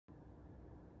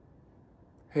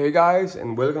Hey guys,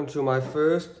 and welcome to my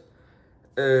first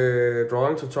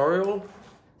drawing tutorial.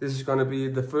 This is gonna be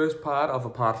the first part of a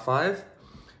part 5,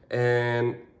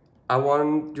 and I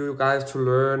want you guys to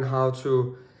learn how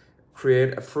to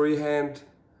create a freehand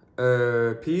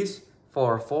piece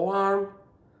for a forearm.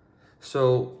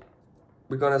 So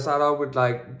we're gonna start out with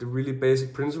like the really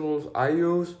basic principles I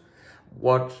use,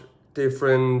 what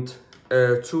different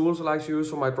tools I like to use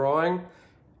for my drawing,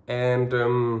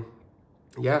 and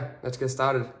yeah, let's get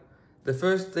started. The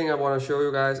first thing I want to show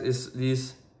you guys is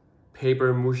these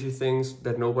paper mushy things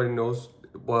that nobody knows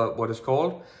what it's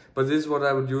called, but this is what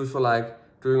I would use for like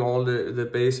doing all the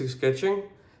basic sketching.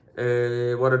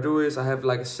 What I do is I have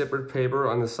like a separate paper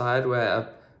on the side where I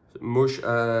mush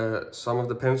some of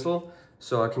the pencil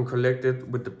so I can collect it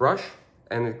with the brush,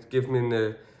 and it gives me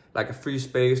like a free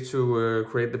space to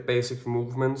create the basic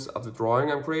movements of the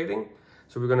drawing I'm creating.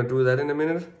 So we're gonna do that in a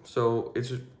minute. So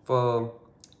it's for,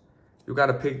 you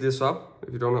gotta pick this up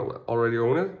if you don't already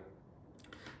own it.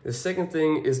 The second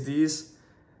thing is these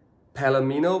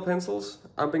Palomino pencils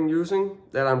I've been using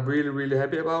that I'm really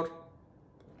happy about.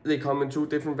 They come in 2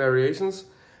 different variations,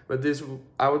 but this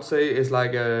I would say is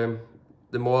like the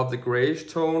more of the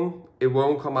grayish tone. It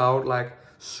won't come out like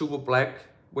super black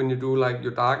when you do like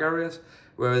your dark areas,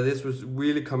 where this was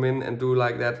really come in and do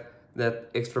like that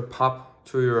extra pop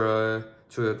to your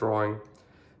drawing.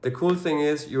 The cool thing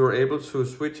is you're able to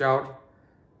switch out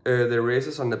the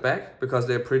erasers on the back because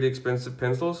they're pretty expensive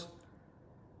pencils.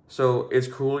 So it's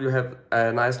cool, you have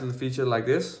a nice little feature like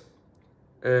this.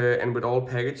 And with all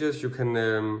packages you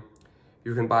can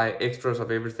buy extras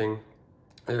of everything.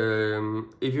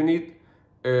 If you need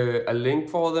a link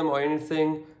for them or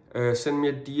anything, send me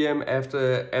a DM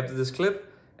after this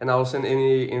clip and I'll send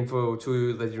any info to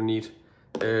you that you need.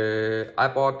 I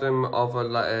bought them off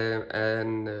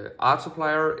an art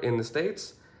supplier in the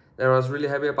States that I was really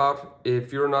happy about.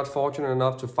 If you're not fortunate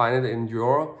enough to find it in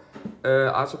your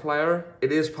art supplier,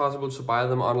 it is possible to buy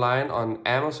them online on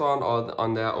Amazon or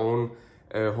on their own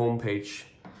homepage.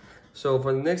 So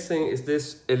for the next thing is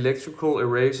this electrical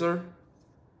eraser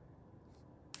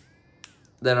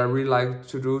that I really like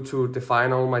to do to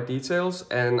define all my details,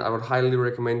 and I would highly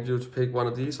recommend you to pick one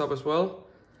of these up as well.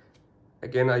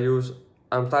 Again,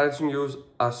 I'm starting to use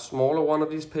a smaller one of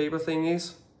these paper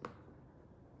thingies.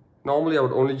 Normally I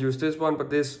would only use this one, but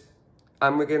this,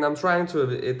 I'm trying to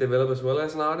develop as well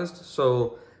as an artist.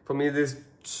 So for me, this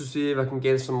to see if I can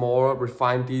get some more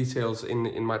refined details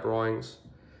in my drawings.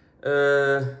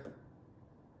 And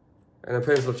a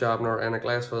pencil sharpener and a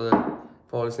glass for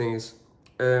all these things.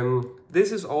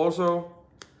 This is also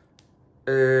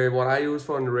what I use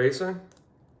for an eraser.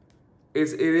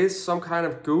 It is some kind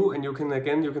of goo, and you can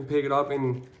pick it up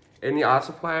in any art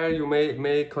supplier you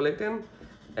may collect in,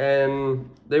 and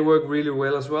they work really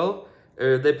well as well.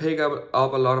 They pick up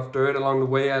a lot of dirt along the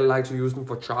way. I like to use them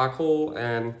for charcoal,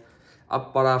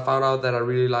 but I found out that I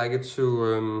really like it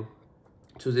to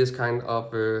this kind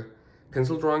of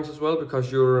pencil drawings as well, because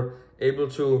you're able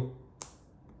to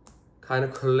kind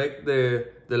of collect the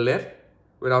lead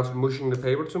without mushing the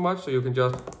paper too much. So you can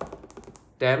just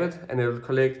dab it and it will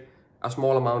collect a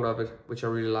small amount of it, which I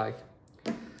really like.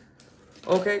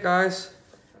 Okay guys,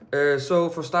 so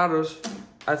for starters,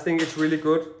 I think it's really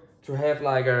good to have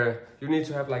you need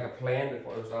to have like a plan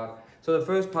before you start. So the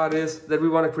first part is that we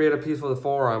want to create a piece for the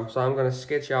forearm. So I'm going to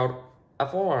sketch out a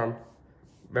forearm,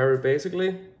 very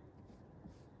basically.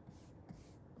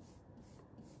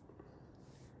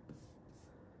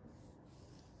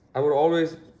 I would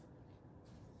always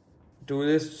do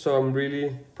this so I'm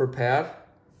really prepared.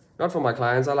 Not for my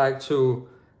clients, I like to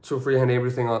freehand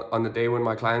everything on the day when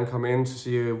my client come in to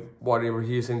see whatever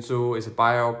he's into. Is it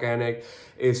bioorganic?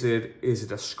 Is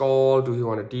it a skull? Do he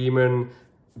want a demon?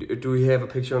 Do he have a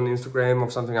picture on Instagram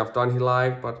of something I've done he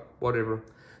liked? But whatever.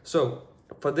 So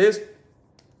for this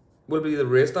will be the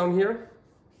wrist down here.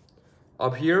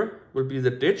 Up here will be the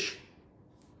ditch.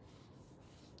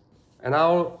 And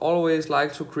I'll always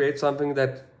like to create something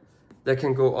that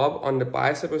can go up on the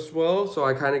bicep as well, so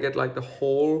I kind of get like the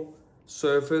whole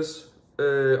surface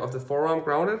of the forearm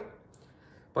grounded.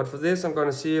 But for this, I'm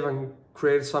gonna see if I can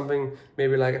create something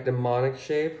maybe like a demonic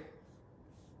shape.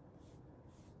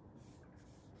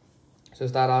 So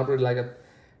start out with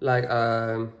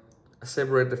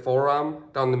separate the forearm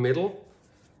down the middle.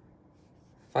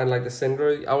 Find like the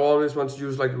center. I always want to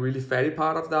use like the really fatty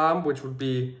part of the arm, which would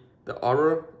be the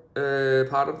other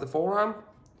part of the forearm.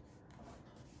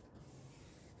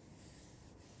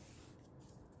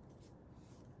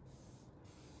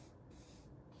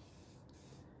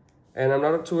 And I'm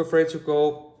not too afraid to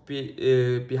go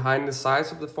behind the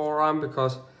sides of the forearm,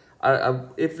 because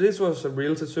if this was a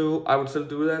real tattoo, I would still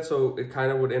do that, so it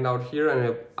kind of would end out here,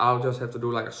 and I'll just have to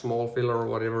do like a small filler or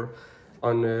whatever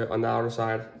on the outer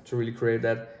side to really create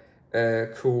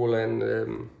that cool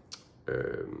and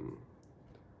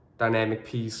dynamic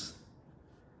piece.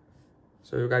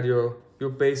 So you got your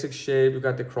basic shape, you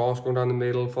got the cross going down the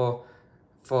middle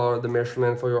for the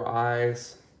measurement for your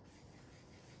eyes.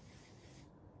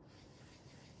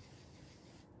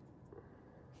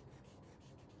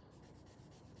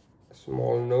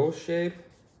 Small nose shape.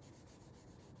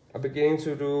 I'm beginning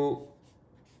to do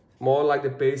more like the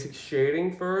basic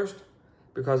shading first,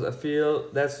 because I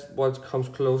feel that's what comes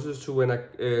closest to when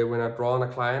I draw on a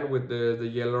client with the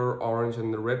yellow, orange,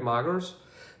 and the red markers.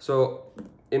 So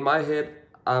in my head,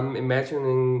 I'm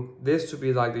imagining this to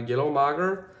be like the yellow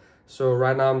marker. So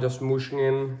right now I'm just mushing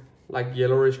in like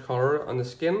yellowish color on the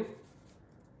skin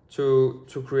to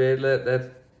create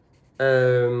that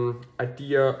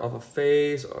idea of a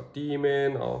face or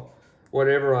demon or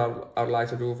whatever I'd like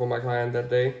to do for my client that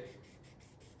day.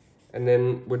 And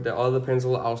then with the other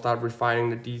pencil, I'll start refining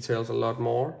the details a lot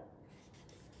more.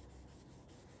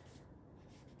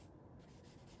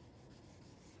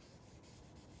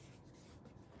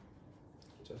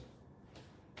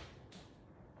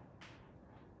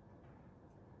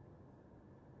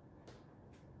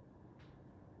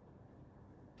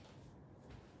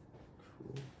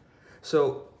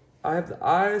 So I have the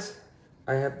eyes,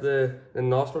 I have the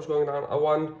nostrils going down. I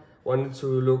want it to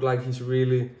look like he's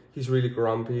really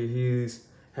grumpy. He's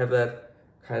have that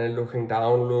kind of looking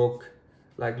down look,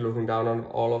 like looking down on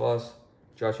all of us,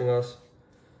 judging us.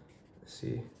 Let's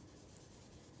see.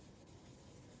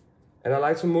 And I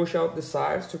like to mush out the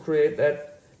sides to create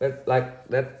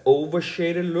that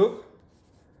overshaded look.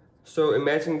 So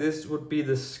imagine this would be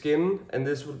the skin, and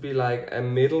this would be like a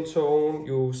middle tone.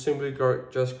 You simply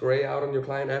just gray out on your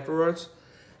client afterwards.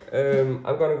 I'm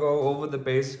gonna go over the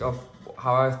basics of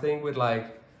how I think with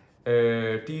like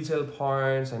detail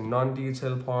points and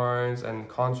non-detail points and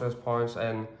contrast points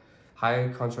and high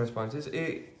contrast points.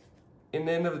 In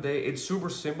the end of the day, it's super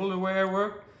simple the way I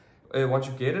work once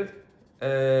you get it.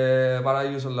 But I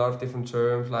use a lot of different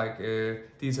terms like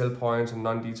detail points and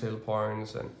non-detail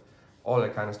points and all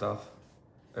that kind of stuff.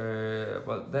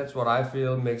 But that's what I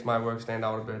feel makes my work stand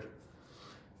out a bit.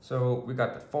 So we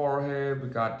got the forehead, we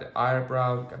got the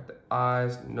eyebrows, we got the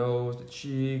eyes, the nose, the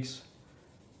cheeks.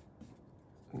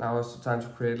 Now it's the time to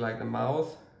create like the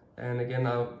mouth. And again,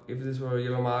 if this were a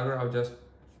yellow marker, I'll just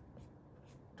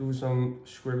do some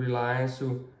scribbly lines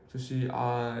to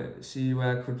see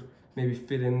where I could maybe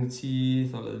fit in the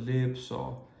teeth or the lips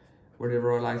or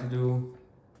whatever I like to do.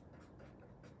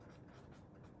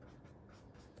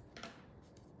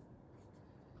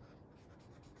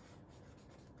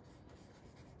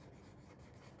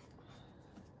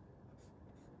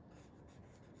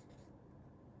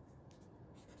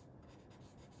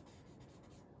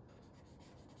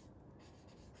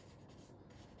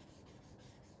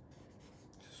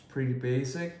 Pretty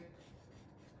basic.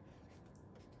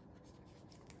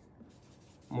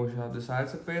 Mush out the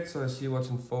sides a bit so I see what's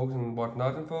in focus and what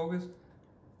not in focus.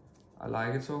 I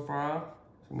like it so far.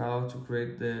 So now to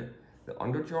create the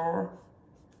underjaw.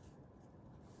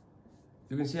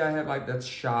 You can see I have like that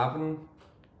sharpened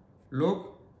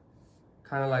look,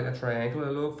 kind of like a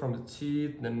triangular look from the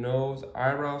teeth, the nose, the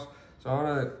eyebrows. So I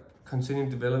want to continue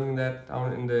developing that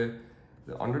down in the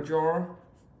underjaw.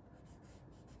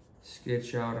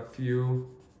 Sketch out a few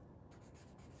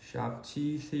sharp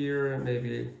teeth here, and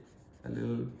maybe a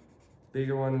little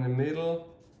bigger one in the middle.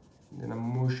 And then I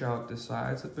mush out the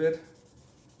sides a bit.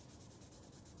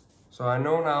 So I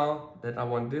know now that I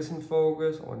want this in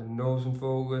focus, I want the nose in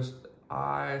focus, the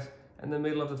eyes, and the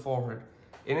middle of the forehead.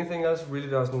 Anything else really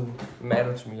doesn't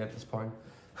matter to me at this point.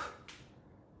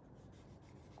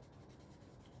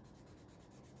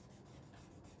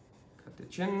 Cut the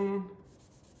chin.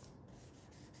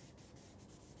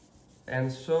 And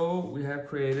so we have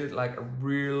created like a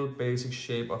real basic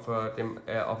shape of a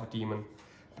demon.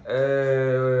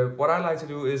 What I like to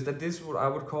do is that this is what I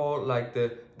would call like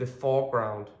the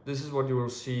foreground. This is what you will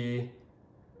see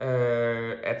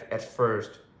at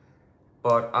first.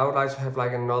 But I would like to have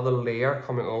like another layer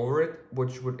coming over it,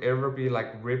 which would ever be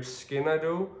like ribbed skin I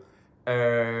do,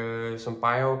 some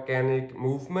bioorganic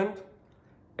movement,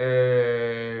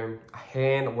 a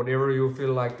hand, or whatever you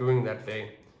feel like doing that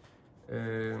day.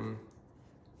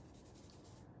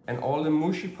 And all the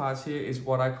mushy parts here is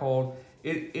what I call,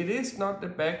 it is not the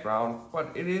background,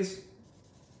 but it is,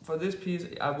 for this piece,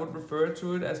 I would refer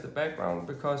to it as the background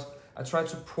because I try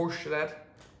to push that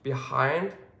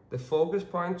behind the focus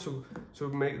point to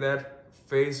make that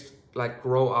face like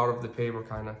grow out of the paper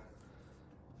kind of.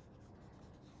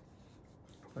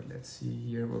 But let's see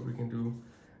here what we can do.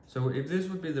 So if this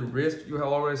would be the wrist, you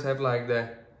always have like the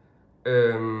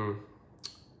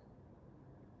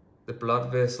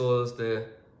blood vessels,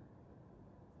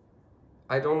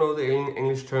 I don't know the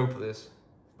English term for this,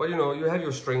 but you know, you have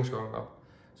your strings going up.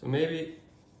 So maybe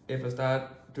if I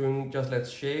start doing just let's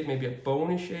shape, maybe a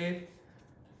bony shape,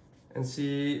 and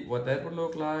see what that would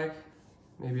look like.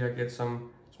 Maybe I get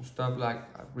some stuff like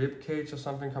a rib cage or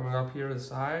something coming up here at the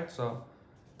side, so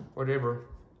whatever.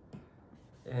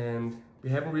 And we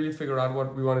haven't really figured out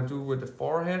what we want to do with the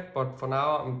forehead, but for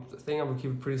now I think I will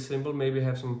keep it pretty simple. Maybe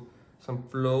have some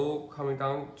flow coming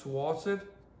down towards it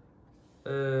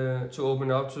to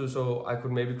open up to, so I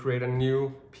could maybe create a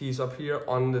new piece up here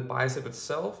on the bicep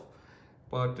itself.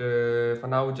 But for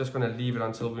now we're just gonna leave it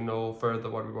until we know further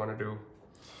what we want to do.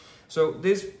 So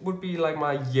this would be like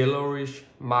my yellowish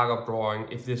markup drawing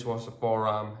if this was a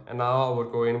forearm. And now I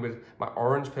would go in with my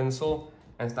orange pencil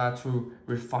and start to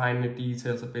refine the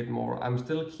details a bit more. I'm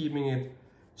still keeping it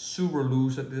super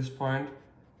loose at this point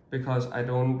because I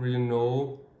don't really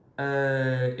know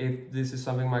if this is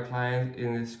something my client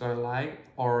is gonna like,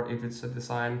 or if it's a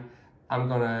design I'm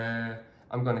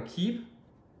gonna keep.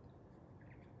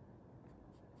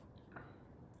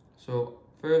 So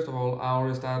first of all, I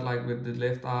always start like with the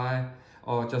left eye,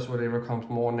 or just whatever comes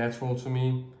more natural to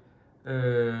me.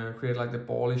 Create like the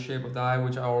bally shape of the eye,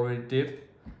 which I already did.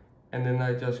 And then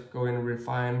I just go in and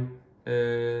refine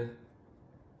the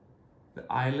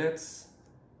eyelids,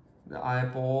 the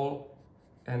eyeball,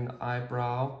 and the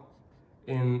eyebrow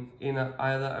in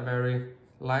either a very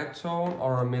light tone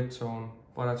or a mid tone.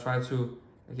 But I try to,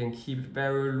 again, keep it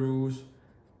very loose.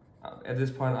 At this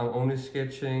point, I'm only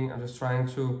sketching. I'm just trying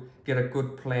to get a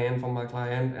good plan for my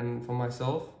client and for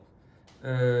myself.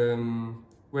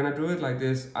 When I do it like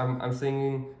this, I'm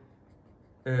thinking,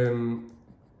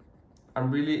 I'm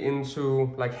really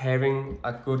into like having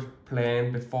a good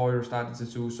plan before you start the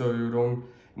tattoo, so you don't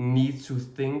need to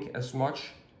think as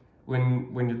much when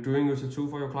you're doing your tattoo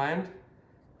for your client.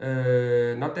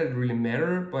 Not that it really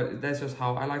matters, but that's just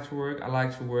how I like to work. I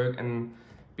like to work and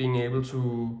being able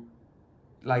to,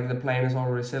 like, the plan is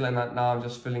already set, and now I'm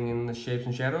just filling in the shapes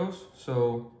and shadows.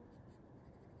 So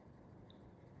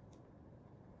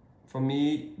for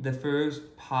me, the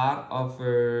first part of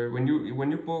when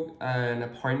you book an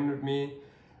appointment with me,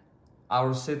 I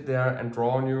will sit there and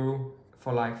draw on you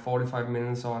for like 45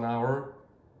 minutes or an hour.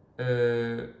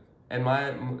 And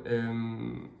my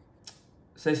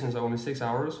sessions are only 6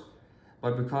 hours,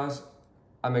 but because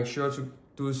I make sure to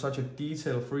do such a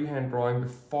detailed freehand drawing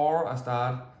before I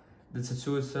start the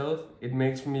tattoo itself, it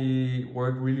makes me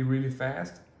work really, really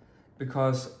fast,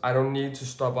 because I don't need to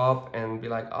stop up and be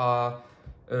like, how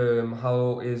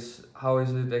is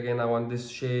it again? I want this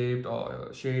shaped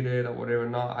or shaded or whatever.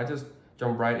 No, I just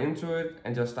jump right into it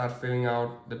and just start filling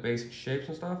out the basic shapes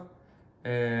and stuff.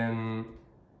 And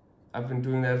I've been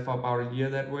doing that for about a year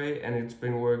that way, and it's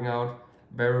been working out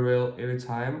very well every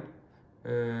time.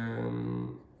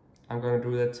 I'm gonna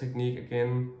do that technique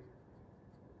again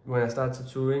when I start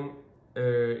tattooing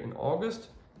in August.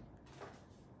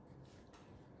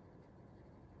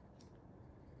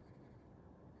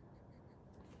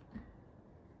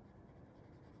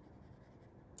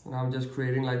 Now I'm just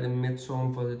creating like the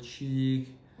mid-tone for the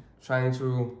cheek, trying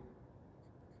to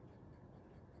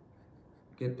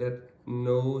get that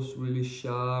nose really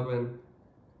sharp and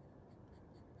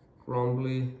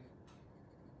grumbly.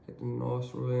 Get the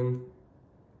nostril in.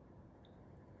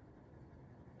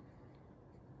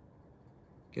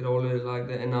 Get all the like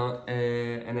the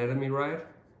anatomy right.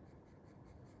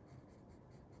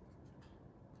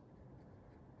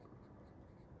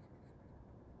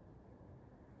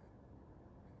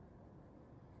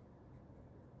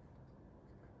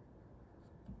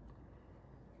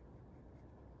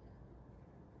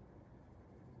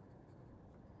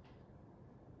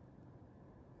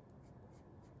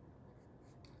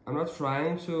 I'm not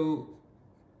trying to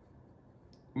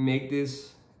make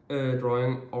this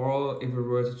drawing, or if it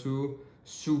were to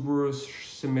super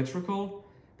symmetrical,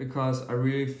 because I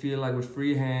really feel like with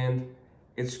freehand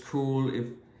it's cool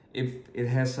if it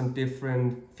has some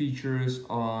different features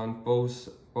on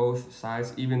both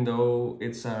sides, even though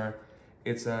it's a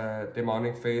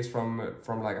demonic face from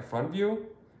like a front view.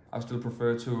 I still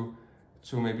prefer to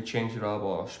maybe change it up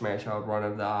or smash out one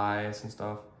of the eyes and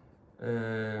stuff,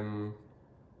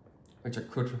 which I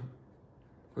could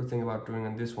think about doing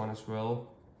on this one as well.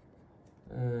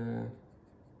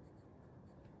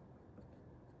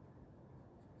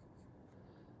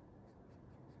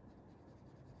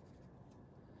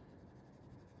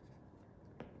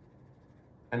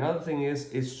 Another thing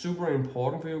is, it's super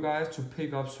important for you guys to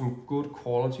pick up some good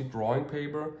quality drawing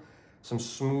paper, some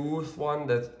smooth one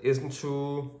that isn't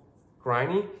too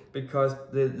grimy, because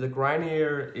the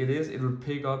grinier it is, it will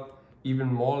pick up even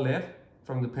more lead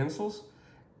from the pencils,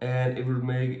 and it will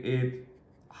make it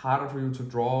harder for you to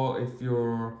draw if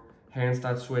your hand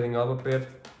starts sweating up a bit,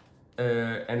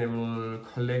 and it will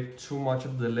collect too much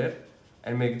of the lead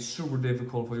and make it super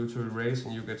difficult for you to erase,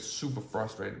 and you get super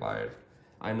frustrated by it.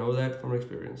 I know that from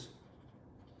experience.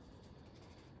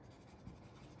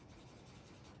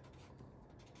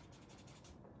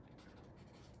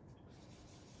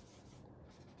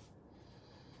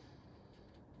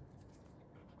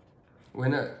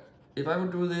 If I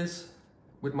would do this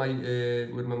with my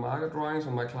marker drawings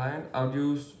on my client, I would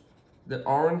use the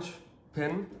orange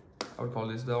pen. I would call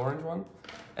this the orange one,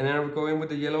 and then I would go in with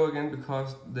the yellow again,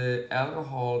 because the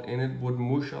alcohol in it would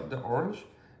mush up the orange,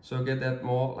 so I get that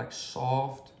more like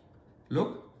soft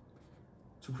look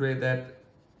to create that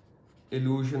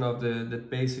illusion of the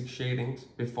basic shadings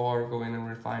before I go in and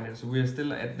refine it. So we are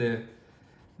still at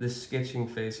the sketching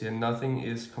phase here. Nothing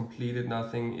is completed,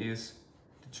 nothing is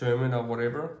determined or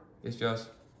whatever. It's just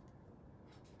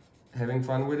having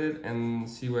fun with it and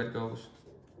see where it goes.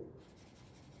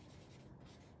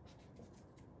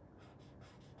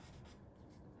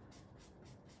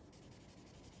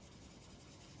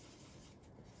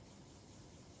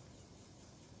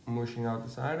 Mushing out the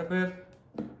side a bit.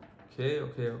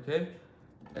 Okay.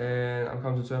 And I'm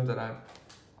come to terms that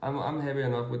I'm happy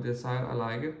enough with this side. I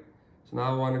like it. So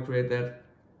now I want to create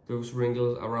those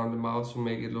wrinkles around the mouth to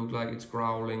make it look like it's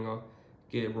growling or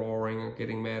roaring or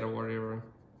getting mad or whatever.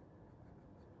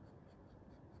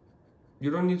 You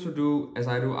don't need to do as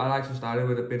I do. I like to start it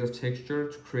with a bit of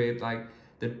texture to create like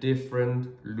the different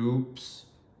loops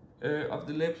of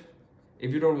the lips.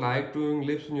 If you don't like doing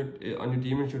lips on your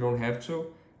demons, you don't have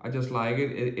to. I just like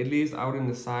it, at least out in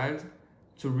the side,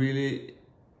 to really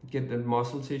get the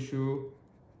muscle tissue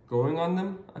going on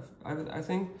them, I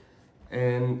think.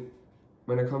 And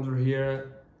when I come through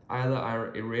here, either I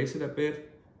erase it a bit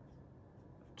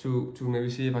to maybe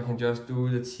see if I can just do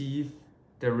the teeth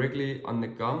directly on the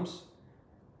gums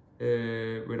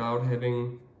without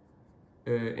having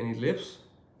any lips.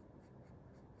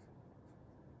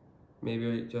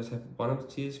 Maybe I just have one of the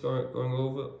teeth going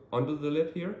over under the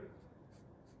lip here.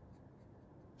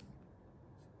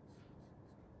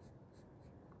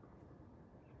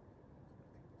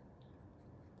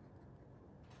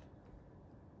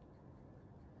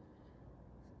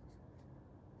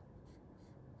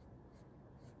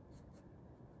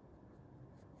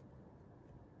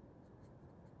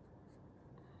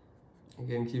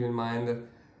 Again, keep in mind that,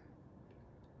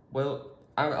 well,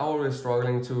 I'm always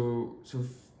struggling to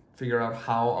figure out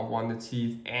how I want the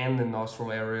teeth and the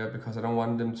nostril area, because I don't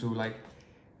want them to like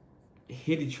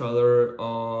hit each other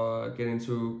or get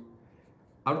into,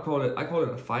 I call it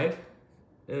a fight,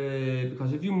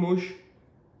 because if you mush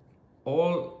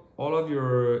all of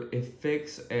your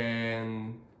effects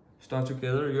and stuff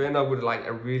together, you end up with like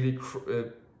a really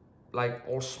like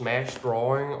all smashed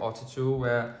drawing or tattoo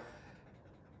where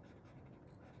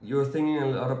you're thinking a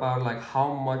lot about like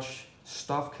how much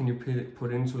stuff can you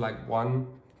put into like one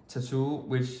tattoo,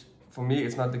 which for me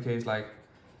it's not the case. Like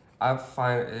I've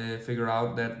figured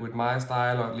out that with my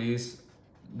style, or at least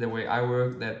the way I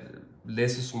work, that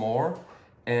less is more,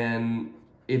 and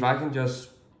if I can just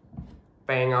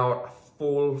bang out a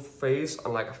full face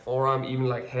on like a forearm, even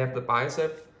like half the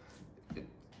bicep,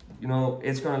 you know,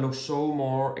 it's gonna look so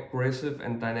more aggressive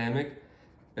and dynamic.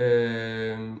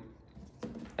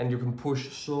 And you can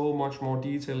push so much more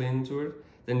detail into it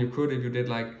than you could if you did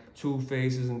like two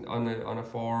faces on a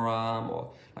forearm,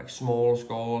 or like small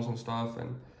skulls and stuff.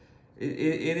 And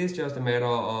it is just a matter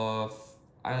of,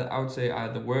 I would say,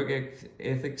 either work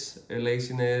ethics,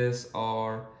 laziness,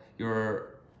 or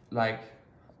your like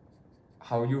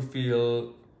how you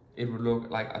feel it would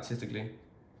look like artistically.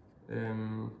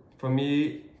 For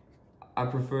me, I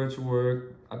prefer to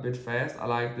work a bit fast. I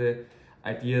like the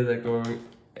idea that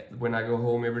when I go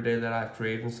home every day, that I've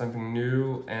created something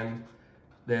new, and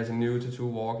there's a new tattoo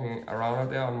walking around out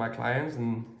there on my clients.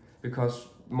 And because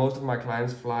most of my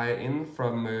clients fly in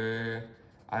from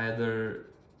either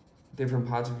different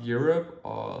parts of Europe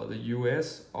or the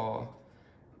US or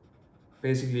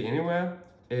basically anywhere,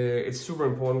 it's super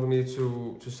important for me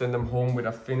to send them home with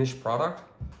a finished product.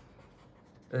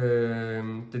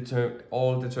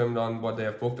 All determined on what they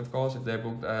have booked, of course. If they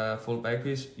booked a full back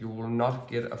piece, you will not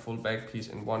get a full back piece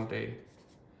in one day.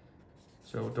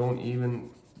 So don't even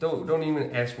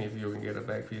ask me if you can get a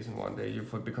back piece in one day,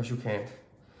 because you can't.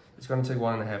 It's gonna take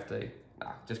 1.5 days.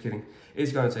 Nah, just kidding.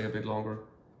 It's gonna take a bit longer.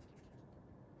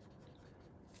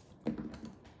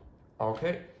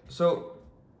 Okay, so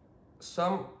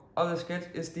some of the sketch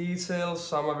is detailed,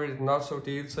 some of it not so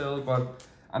detailed, but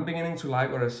I'm beginning to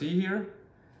like what I see here.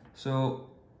 So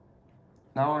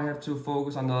now I have to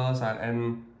focus on the other side,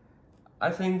 and I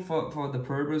think for the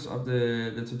purpose of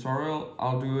the tutorial,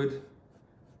 I'll do it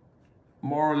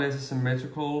more or less a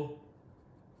symmetrical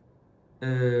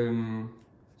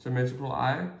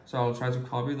eye. So I'll try to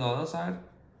copy the other side.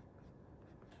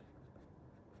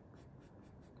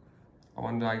 I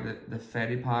want like the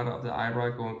fatty part of the eyebrow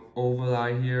going over the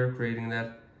eye here, creating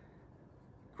that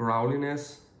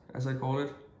growliness, as I call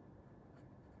it.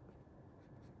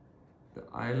 The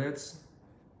eyelids.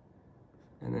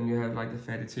 And then you have like the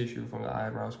fatty tissue from the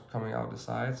eyebrows coming out the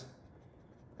sides.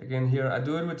 Again here, I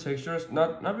do it with textures,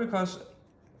 not because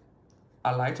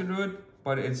I like to do it,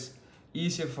 but it's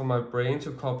easier for my brain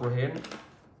to comprehend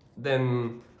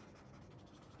than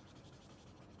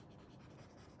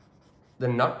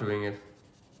not doing it.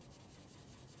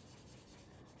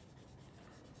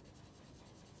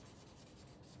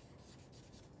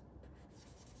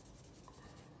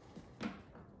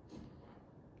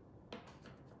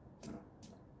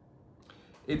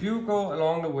 If you go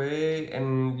along the way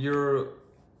and you're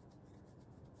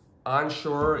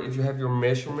unsure if you have your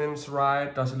measurements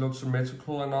right, does it look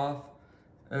symmetrical enough,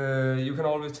 you can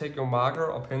always take your marker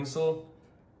or pencil,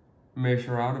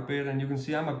 measure out a bit, and you can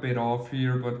see I'm a bit off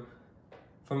here, but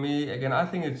for me, again, I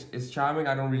think it's charming.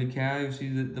 I don't really care. You see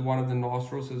the one of the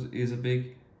nostrils is a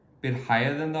bit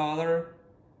higher than the other.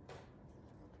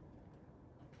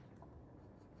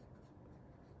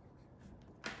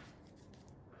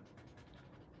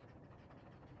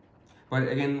 But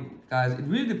again, guys, it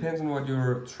really depends on what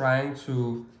you're trying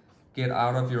to get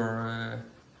out of your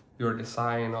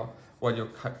design, or what your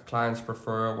clients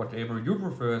prefer, whatever you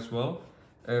prefer as well.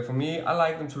 For me, I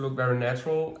like them to look very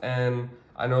natural, and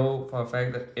I know for a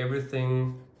fact that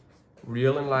everything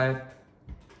real in life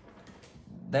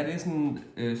that isn't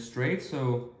straight,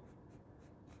 so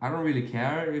I don't really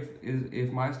care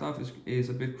if my stuff is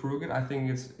a bit crooked. I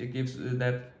think it gives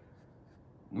that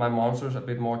my monsters a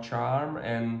bit more charm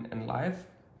and life,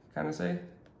 kind of say.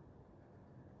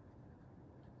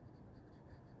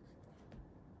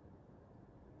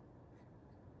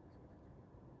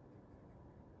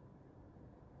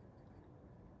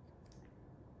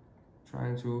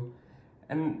 Trying to,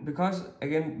 and because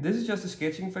again this is just a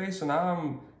sketching phase, so now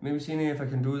I'm maybe seeing if I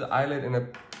can do the eyelid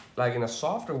in a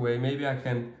softer way. Maybe I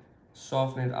can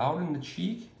soften it out in the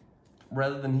cheek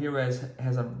rather than here where it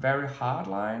has a very hard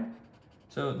line.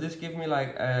 So this gives me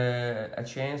like a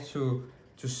chance to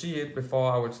see it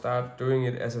before I would start doing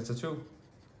it as a tattoo.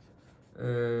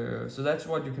 So that's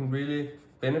what you can really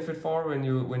benefit for when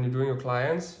you're doing your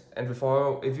clients. And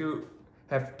before, if you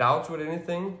have doubts with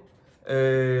anything,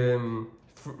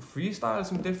 freestyle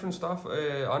some different stuff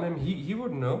on him. He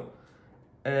wouldn't know,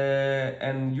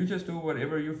 and you just do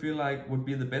whatever you feel like would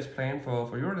be the best plan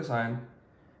for your design.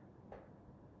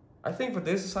 I think for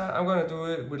this design I'm gonna do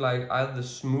it with like either the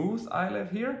smooth eyelid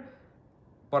here,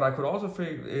 but I could also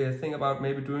think about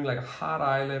maybe doing like a hard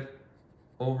eyelid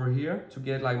over here to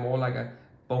get like more like a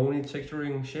bony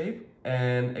texturing shape.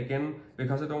 And again,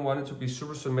 because I don't want it to be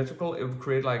super symmetrical, it would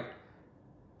create like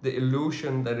the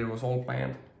illusion that it was all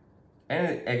planned.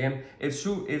 And again, it's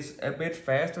a bit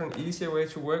faster and easier way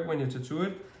to work when you tattoo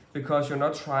it, because you're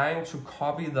not trying to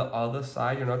copy the other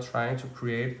side. You're not trying to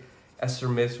create a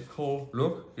symmetrical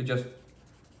look. You're just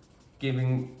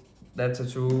giving that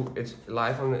tattoo its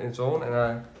life on its own,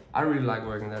 and I really like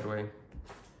working that way.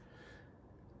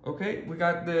 Okay, we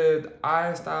got the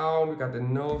eyes down, we got the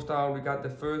nose down, we got the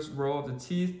first row of the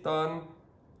teeth done.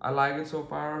 I like it so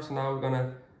far, so now we're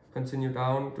gonna continue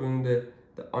down doing the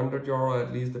under jaw, or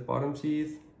at least the bottom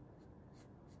teeth.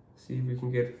 See if we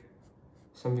can get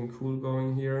something cool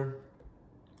going here.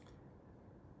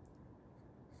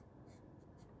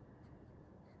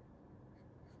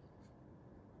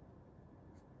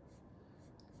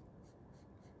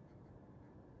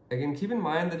 Again, keep in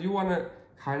mind that you want to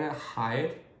kind of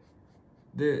hide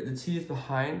the teeth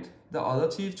behind the other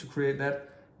teeth to create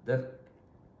that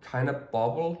kind of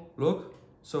bubble look.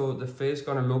 So the face is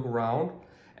gonna look round,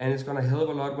 and it's gonna help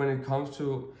a lot when it comes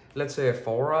to, let's say, a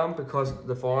forearm, because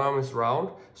the forearm is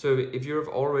round. So if you've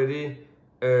already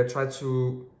tried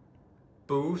to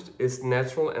boost its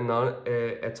natural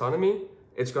autonomy,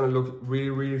 it's gonna look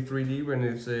really 3D when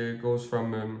it goes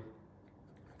from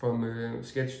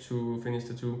sketch to finished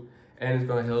tattoo, and it's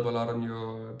gonna help a lot on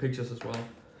your pictures as well.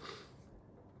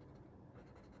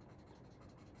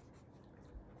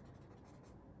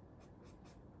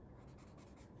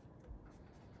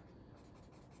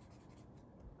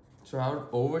 So I would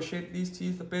overshade these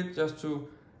teeth a bit just to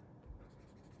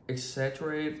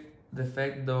exaggerate the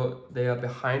fact though they are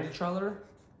behind each other,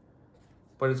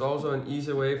 but it's also an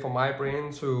easy way for my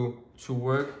brain to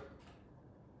work.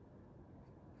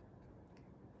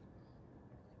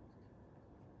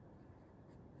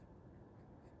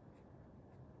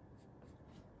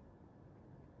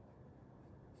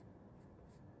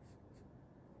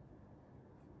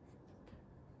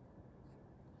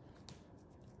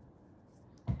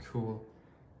 Cool.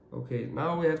 Okay,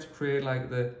 now we have to create like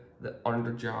the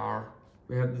under jar.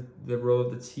 We have the row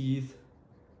of the teeth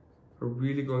are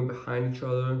really going behind each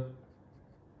other,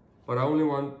 but I only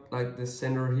want like the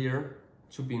center here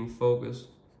to be in focus,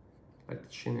 like the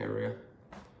chin area.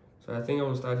 So I think I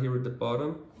will start here at the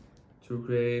bottom to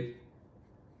create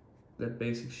that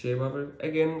basic shape of it.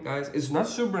 Again, guys, it's not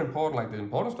super important, like the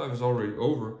important stuff is already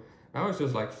over. Now it's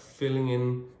just like filling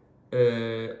in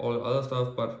all the other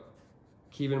stuff, but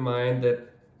keep in mind that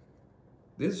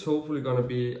this is hopefully gonna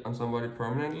be on somebody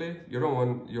permanently. You don't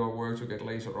want your work to get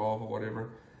lasered off or whatever,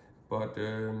 but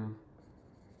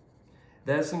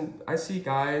I see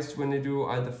guys when they do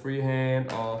either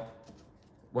freehand or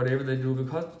whatever they do,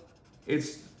 because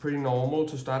it's pretty normal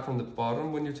to start from the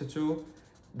bottom when you tattoo,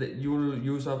 that you'll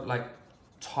use up like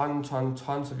tons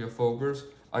of your focus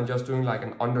on just doing like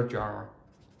an under jar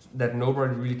that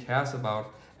nobody really cares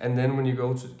about. And then when you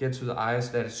go to get to the eyes,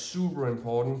 that is super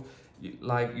important.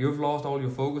 Like you've lost all your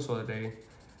focus for the day.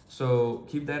 So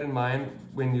keep that in mind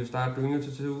when you start doing your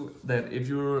tattoo, that if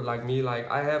you're like me, like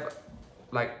I have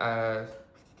like I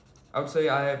would say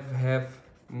I have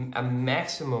a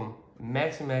maximum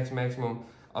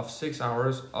of 6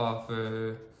 hours of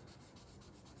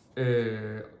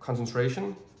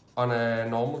concentration on a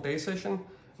normal day session,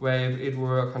 where if it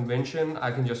were a convention,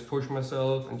 I can just push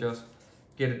myself and just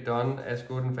get it done as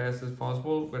good and fast as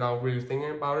possible without really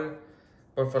thinking about it.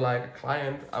 But for like a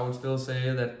client, I would still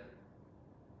say that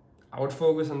I would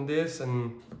focus on this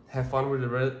and have fun with the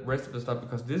rest of the stuff,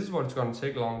 because this is what it's gonna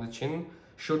take long. The chin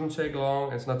shouldn't take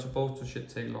long, it's not supposed to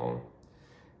take long.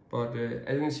 But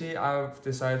as you can see, I've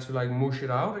decided to like mush it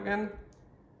out again.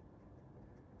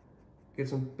 Get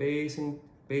some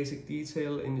basic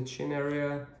detail in the chin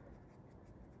area.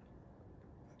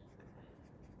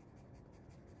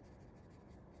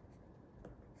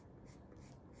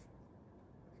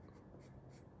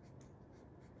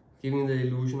 Giving the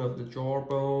illusion of the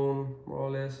jawbone, more or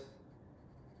less.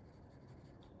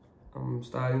 I'm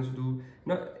starting to do,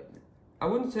 I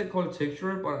wouldn't say call it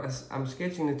texture, but I'm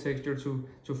sketching the texture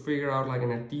to figure out like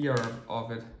an idea of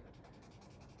it.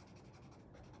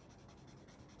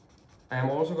 I am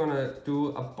also gonna do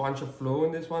a bunch of flow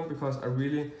in this one, because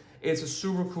it's a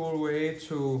super cool way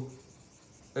to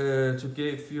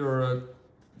give your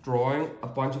drawing a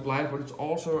bunch of life, but it's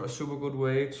also a super good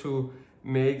way to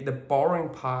make the boring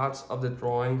parts of the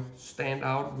drawing stand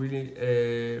out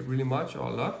really much, or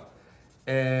a lot.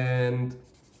 And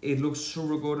it looks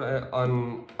super good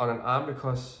on an arm,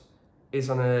 because it's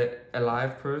on a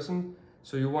live person.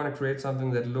 So you want to create something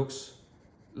that looks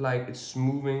like it's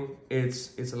moving,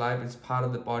 it's alive, it's part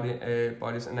of the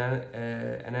body's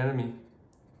anatomy.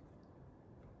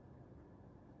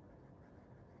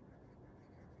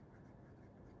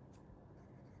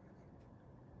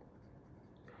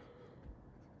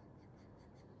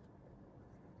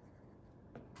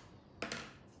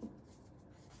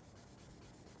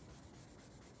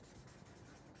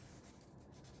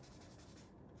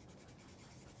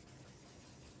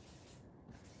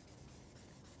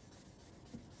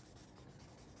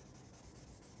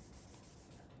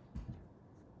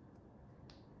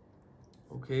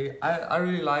 Okay, I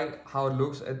really like how it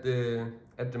looks at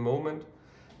the moment.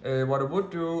 What I would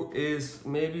do is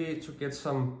maybe to get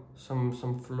some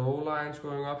flow lines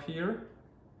going up here,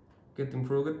 get them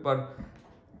crooked. But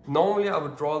normally I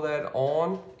would draw that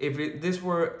on. If this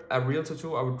were a real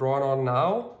tattoo, I would draw it on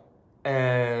now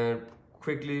and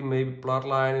quickly maybe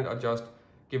bloodline it or just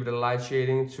give it a light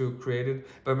shading to create it.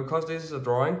 But because this is a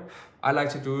drawing, I like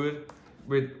to do it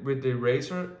with the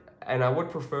eraser. And I would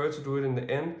prefer to do it in the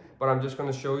end, but I'm just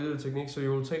going to show you the technique. So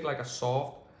you will take like a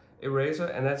soft eraser,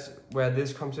 and that's where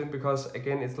this comes in, because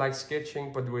again, it's like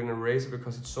sketching, but with an eraser,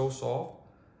 because it's so soft.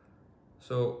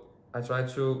 So I try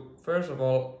to, first of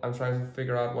all, I'm trying to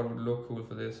figure out what would look cool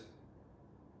for this.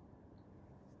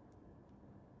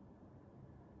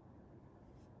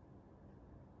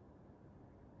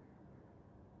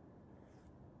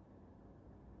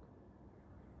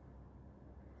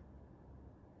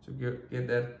 To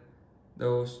get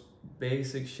those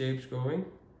basic shapes going.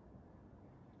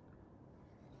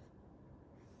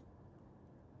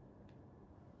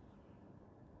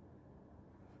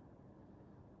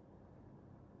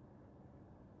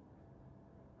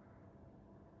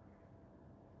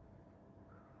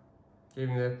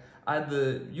 giving that.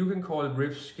 You can call it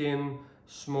rib skin,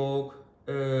 smoke,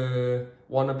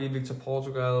 wannabe Victor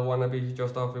Portugal, wannabe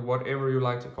just off it, whatever you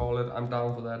like to call it. I'm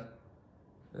down for that.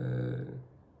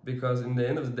 Because in the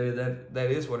end of the day,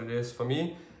 that is what it is for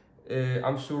me.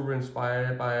 I'm super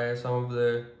inspired by some of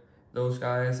those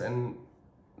guys, and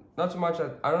not so much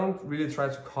that I don't really try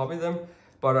to copy them,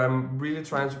 but I'm really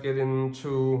trying to get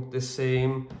into the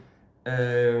same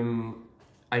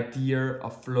idea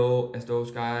of flow as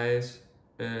those guys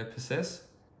possess.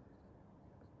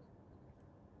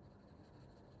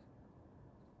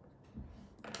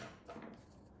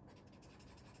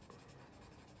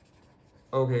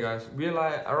 Okay guys, we're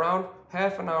like around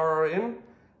half an hour in,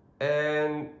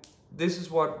 and this is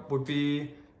what would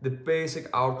be the basic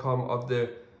outcome of the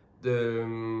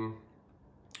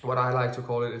what I like to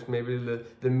call it is maybe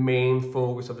the main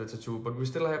focus of the tattoo, but we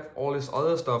still have all this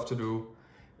other stuff to do.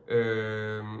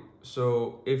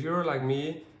 So if you're like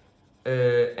me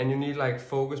and you need like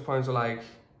focus points, or like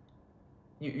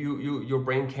your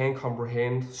brain can't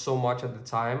comprehend so much at the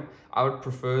time, I would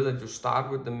prefer that you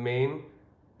start with the main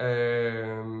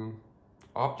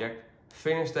object,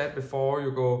 finish that before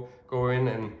you go in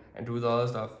and do the other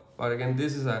stuff. But again,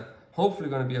 this is hopefully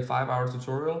going to be a 5-hour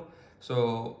tutorial,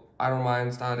 so I don't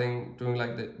mind doing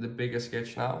like the bigger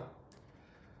sketch now.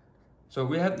 So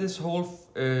we have this whole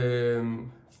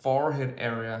forehead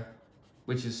area,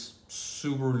 which is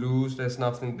super loose. There's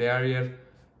nothing there yet.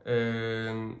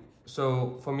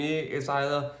 So for me, it's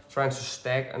either trying to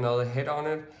stack another head on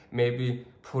it, maybe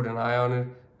put an eye on it,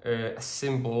 a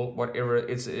symbol, whatever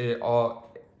it's, or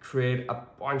create a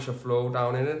bunch of flow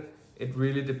down in it. It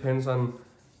really depends on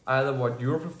either what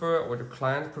you prefer or what your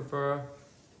clients prefer.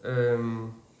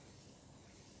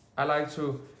 I like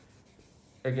to,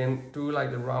 again, do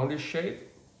like the roundish shape,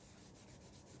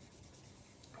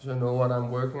 so I know what I'm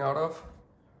working out of.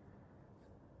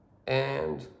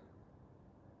 And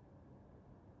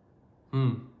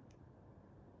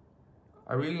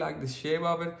I really like the shape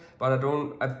of it, but I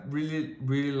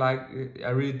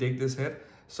really dig this head.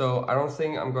 So I don't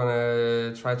think I'm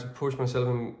gonna try to push myself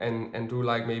and do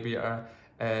like maybe a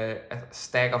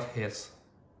stack of heads.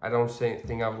 I don't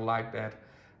think I would like that.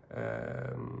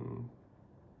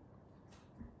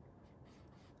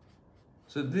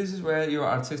 So this is where your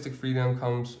artistic freedom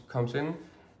comes in.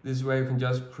 This is where you can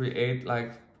just create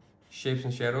like shapes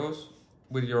and shadows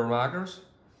with your markers.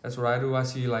 That's what I do. I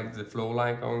see like the flow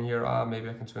line going here. Maybe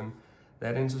I can turn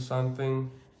that into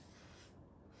something.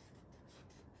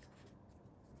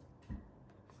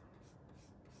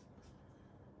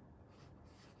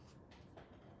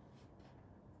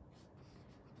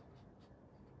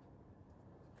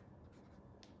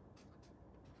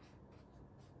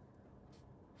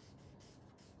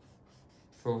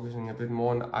 Focusing a bit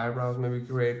more on the eyebrows, maybe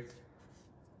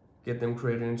get them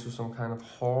created into some kind of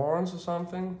horns or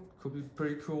something. Could be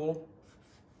pretty cool.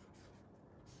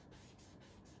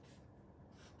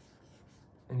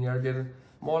 And here I get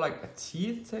more like a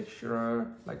teeth texture,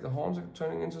 like the horns are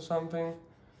turning into something.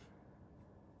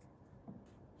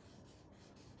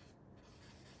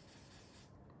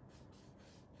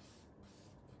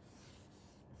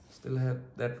 Still have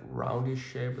that roundy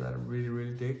shape that I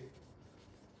really dig.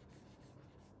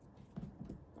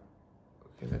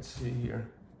 Okay, let's see here.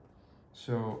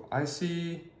 So I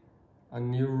see a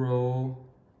new row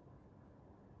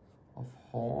of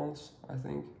horns, I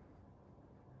think.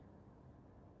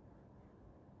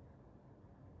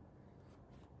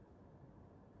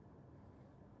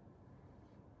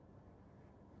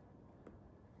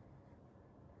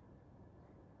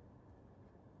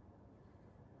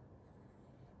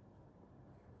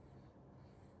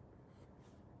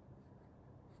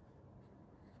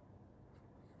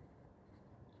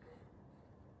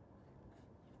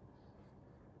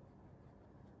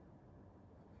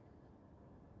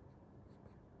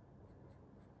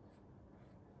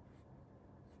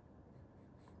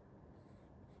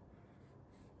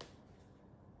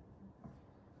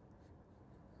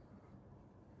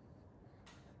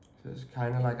 So it's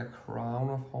kind of like a crown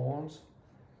of horns.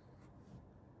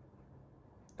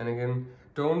 And again,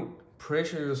 don't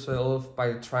pressure yourself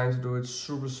by trying to do it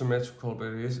super symmetrical,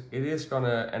 but it is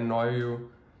gonna annoy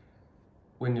you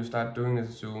when you start doing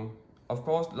this too. Of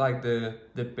course, like the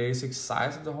basic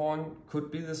size of the horn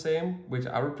could be the same, which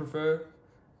I would prefer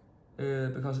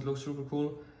because it looks super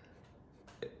cool.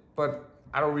 But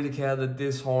I don't really care that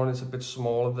this horn is a bit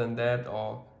smaller than that,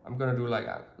 or I'm gonna do like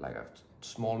a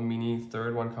small mini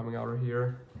third one coming out of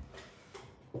here.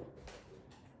 I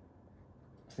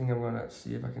think I'm gonna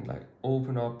see if I can like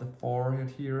open up the forehead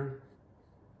here.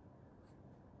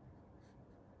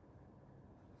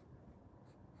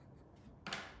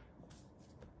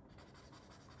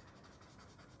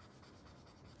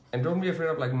 And don't be afraid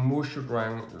of like mush your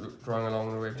drawing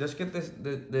along the way. Just get this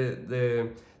the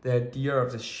idea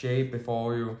of the shape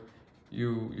before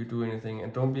you do anything,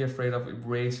 and don't be afraid of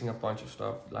erasing a bunch of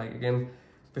stuff. Like again,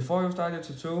 before you start your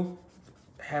tattoo,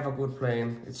 have a good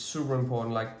plan. It's super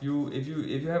important. Like if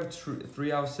you have a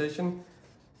 3-hour session,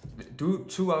 do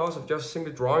 2 hours of just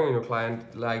simply drawing on your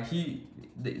client. Like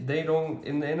they don't,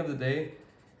 in the end of the day,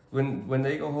 when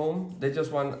they go home, they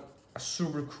just want a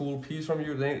super cool piece from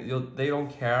you. They don't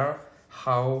care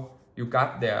how you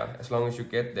got there, as long as you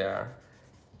get there.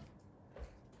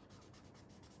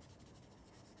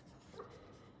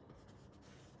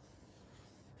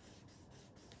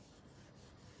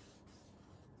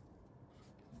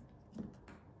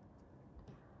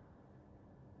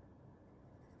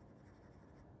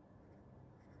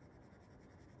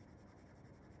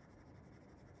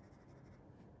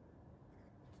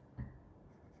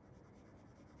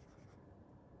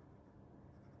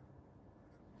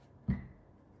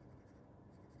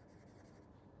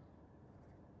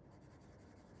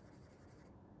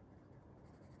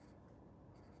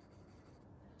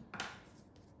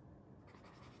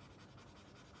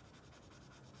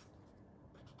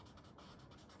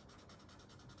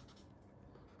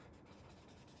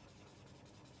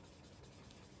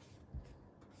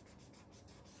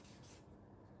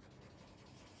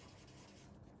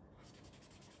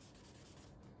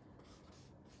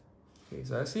 Okay,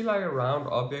 so I see like a round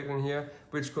object in here,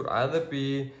 which could either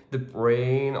be the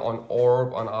brain, an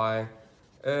orb, an eye.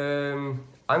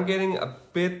 I'm getting a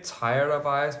bit tired of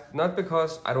eyes, not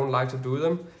because I don't like to do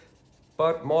them,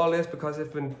 but more or less because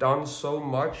it's been done so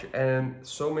much and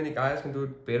so many guys can do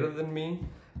it better than me.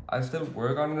 I still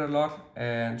work on it a lot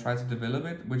and try to develop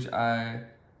it, which I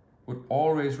would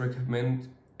always recommend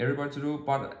everybody to do,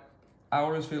 but I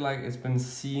always feel like it's been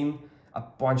seen a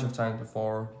bunch of times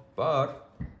before. But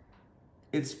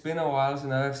it's been a while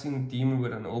since I've seen a demon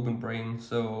with an open brain,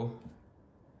 so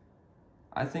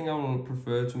I think I will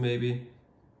prefer to maybe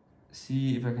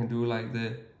see if I can do like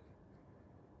the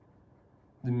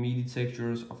meaty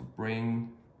textures of a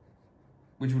brain,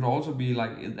 which would also be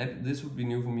like, this would be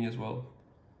new for me as well.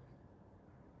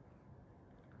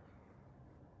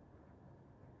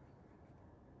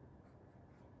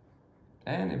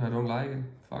 And if I don't like it,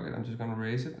 fuck it, I'm just gonna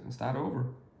erase it and start over.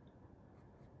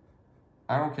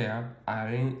 I don't care.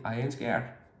 I ain't scared.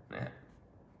 Yeah.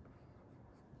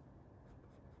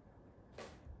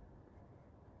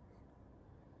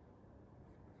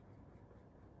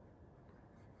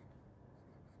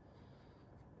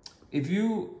 If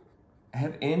you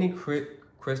have any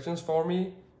questions for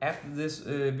me after this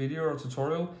video or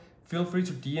tutorial, feel free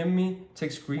to DM me,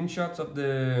 take screenshots of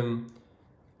the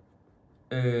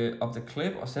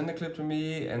clip or send the clip to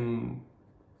me, and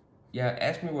yeah,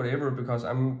 ask me whatever, because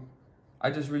I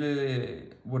just really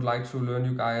would like to learn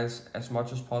you guys as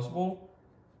much as possible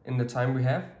in the time we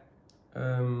have.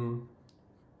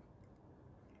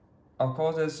 Of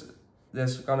course,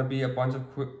 there's gonna be a bunch of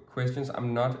questions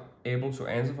I'm not able to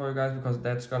answer for you guys, because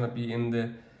that's gonna be in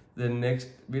the next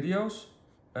videos.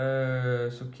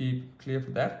 So keep clear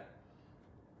for that.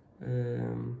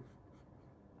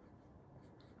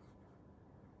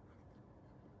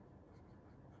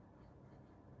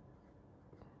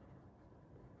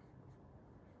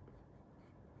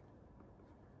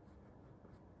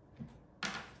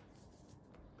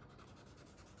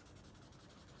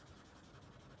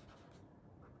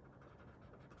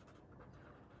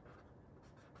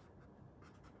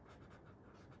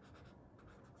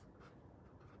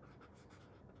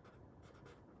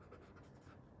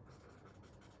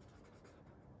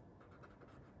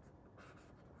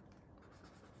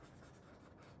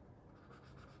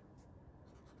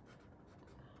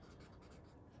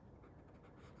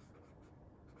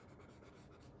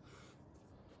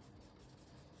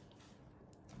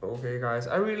 Okay guys,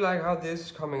 I really like how this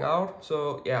is coming out.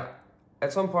 So yeah,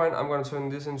 at some point I'm gonna turn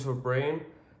this into a brain.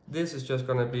 This is just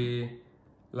gonna be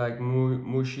like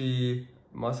mushy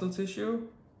muscle tissue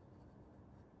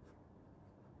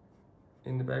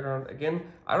in the background. Again,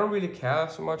 I don't really care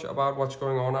so much about what's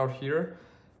going on out here,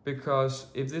 because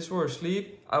if this were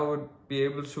asleep, I would be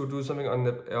able to do something on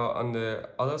the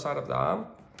other side of the arm,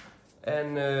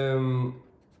 and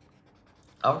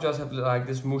I'll just have like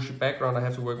this mushy background I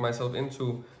have to work myself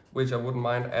into, which I wouldn't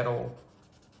mind at all.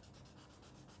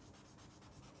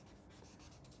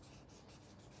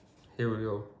 Here we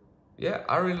go. Yeah,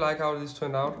 I really like how this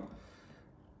turned out.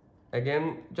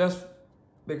 Again, just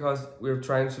because we're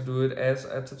trying to do it as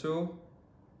a tattoo.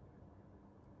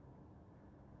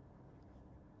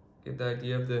 Get the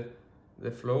idea of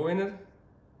the flow in it.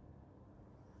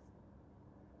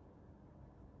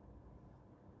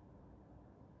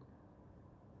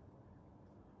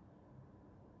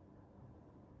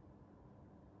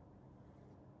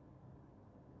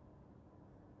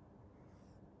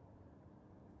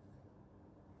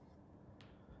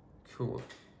 Cool.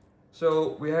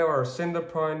 So we have our center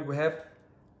point. We have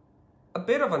a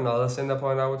bit of another center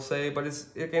point, I would say, but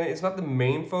it's not the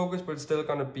main focus, but it's still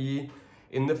gonna be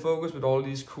in the focus with all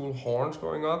these cool horns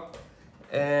going up.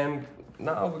 And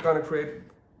now we're gonna create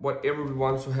whatever we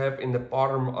want to have in the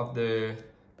bottom of the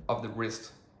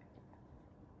wrist.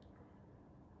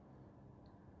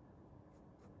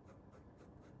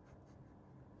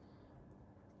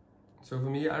 So for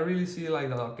me, I really see like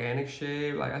the organic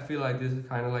shape. Like I feel like this is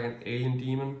kind of like an alien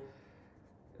demon.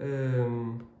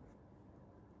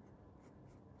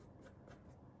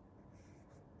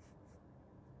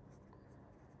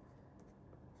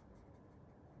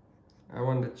 I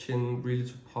want the chin really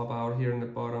to pop out here in the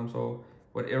bottom, so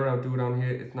whatever I do down here,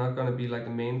 it's not gonna be like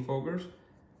the main focus.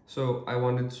 So I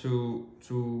wanted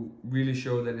to really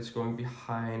show that it's going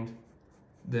behind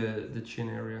the chin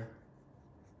area.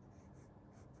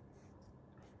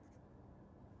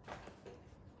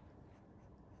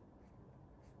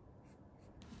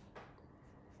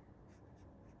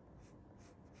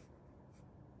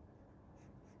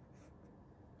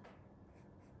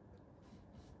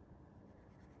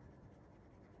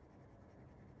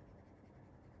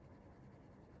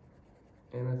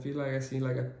 And I feel like I see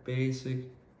like a basic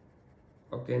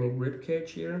organic rib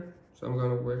cage here, so I'm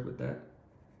gonna work with that.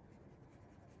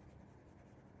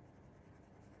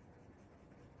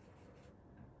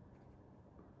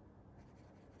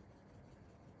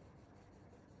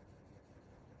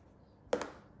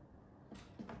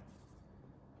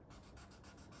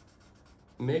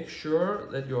 Make sure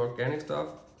that your organic stuff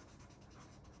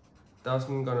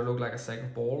doesn't gonna look like a sack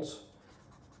of balls,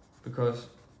 because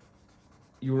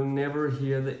you will never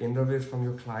hear the end of it from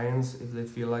your clients if they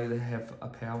feel like they have a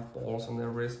pair of balls on their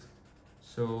wrist.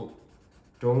 So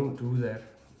don't do that.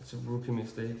 It's a rookie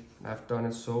mistake. I've done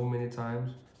it so many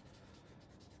times.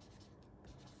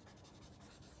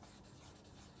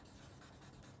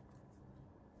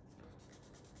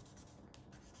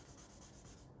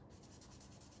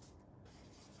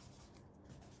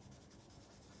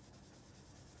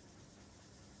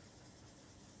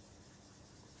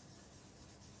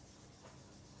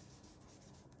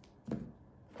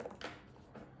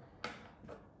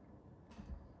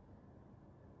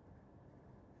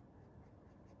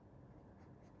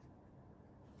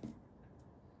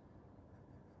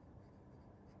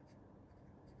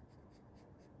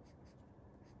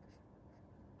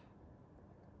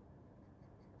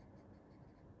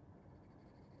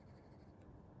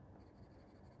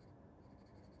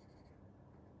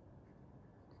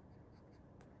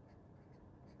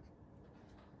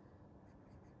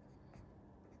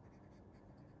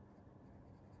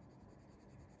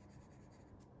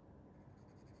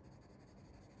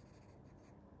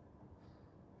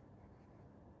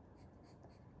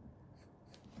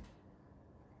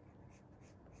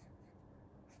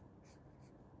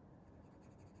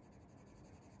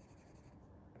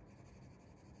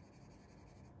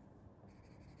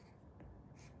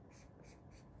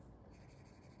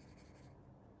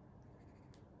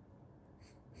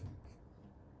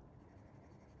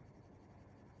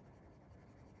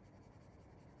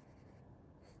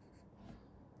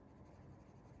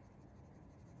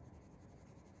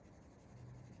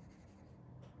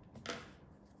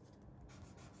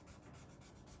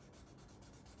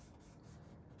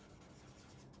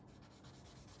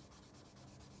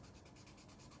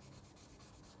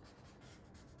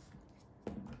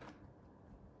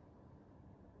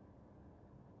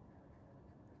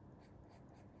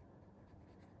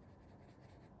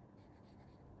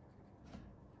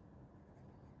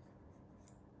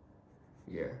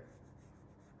 Yeah.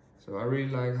 So I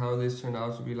really like how this turned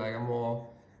out to be like a more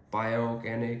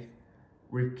bio-organic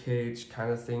rib cage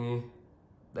kind of thingy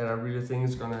that I really think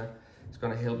is gonna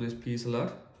help this piece a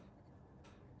lot.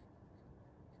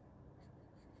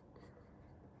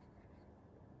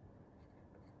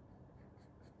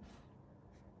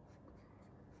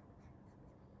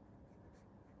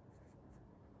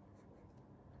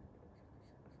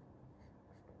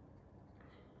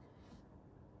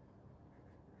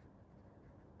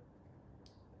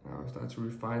 Now I start to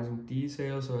refine some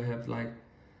details, so I have like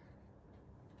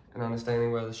an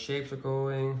understanding where the shapes are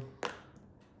going.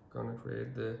 Gonna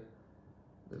create the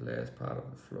last part of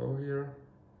the flow here.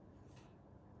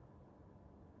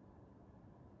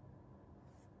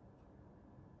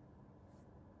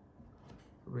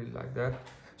 Really like that.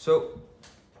 So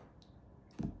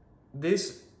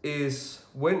this is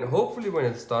hopefully when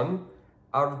it's done,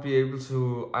 I'll be able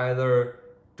to either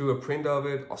do a print of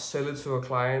it or sell it to a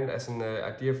client as an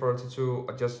idea for a tattoo,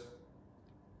 or just,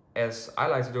 as I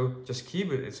like to do, just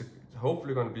keep it. It's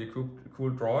hopefully going to be a cool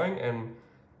drawing, and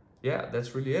yeah,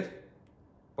 that's really it.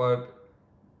 But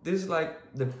this is like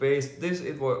the base. This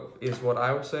is what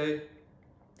I would say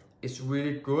is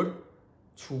really good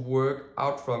to work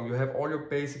out from. You have all your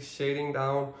basic shading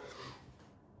down,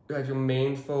 you have your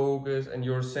main focus and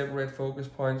your separate focus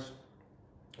points.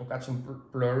 You've got some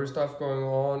blurry stuff going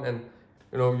on, and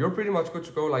you know, you're pretty much good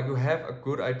to go. Like, you have a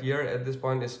good idea at this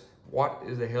point is what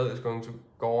is the hell is going to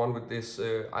go on with this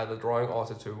either drawing or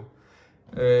tattoo.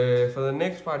 For the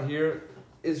next part here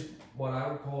is what I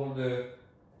would call the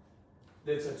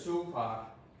tattoo part.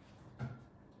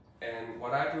 And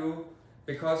what I do,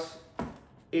 because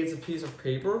it's a piece of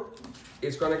paper,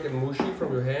 it's gonna get mushy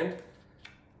from your hand.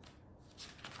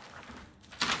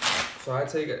 So I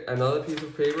take another piece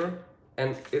of paper,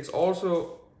 and it's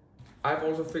also, I've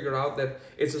also figured out that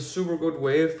it's a super good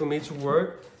way for me to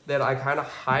work, that I kind of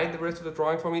hide the rest of the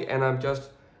drawing for me, and I'm just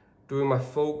doing my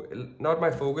not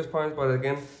my focus points, but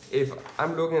again, if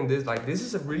I'm looking at this, like, this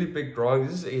is a really big drawing,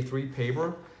 this is A3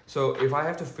 paper, so if I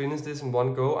have to finish this in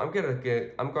one go, I'm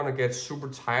gonna get super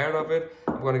tired of it,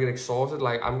 I'm gonna get exhausted,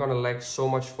 like, I'm gonna lack so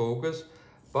much focus.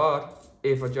 But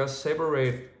if I just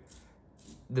separate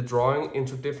the drawing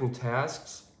into different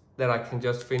tasks that I can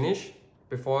just finish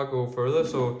before I go further,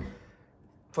 so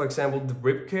for example, the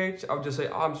rib cage, I would just say,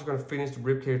 oh, I'm just gonna finish the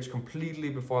rib cage completely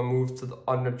before I move to the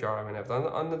under jar. When I've done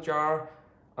the under jar,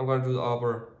 I'm gonna do the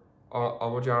upper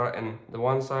jar, and the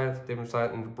one side, different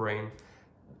side, and the brain.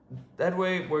 That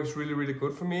way it works really, really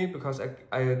good for me, because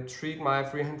I treat my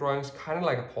freehand drawings kind of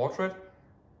like a portrait.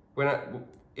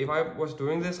 If I was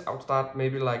doing this, I would start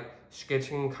maybe like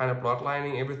sketching, kind of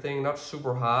bloodlining everything, not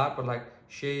super hard, but like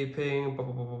shaping,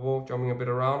 jumping a bit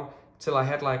around, till I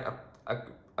had like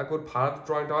a good part of the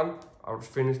drawing done. I would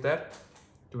finish that,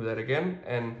 do that again,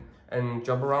 and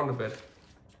jump around a bit.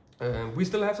 We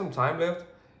still have some time left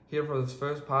here for this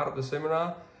first part of the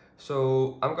seminar,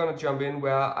 so I'm gonna jump in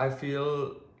where I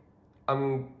feel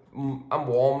I'm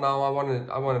warm now.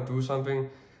 I wanna do something.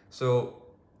 So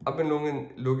I've been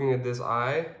looking at this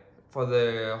eye for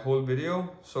the whole video,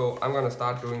 so I'm gonna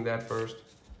start doing that first.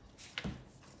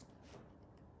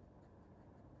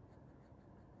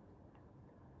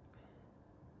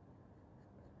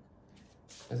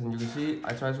 As you can see,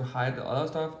 I try to hide the other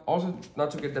stuff, also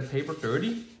not to get the paper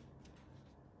dirty.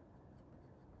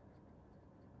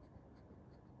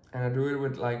 And I do it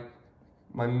with like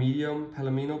my medium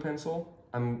Palomino pencil.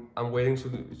 I'm waiting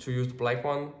to use the black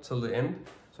one till the end,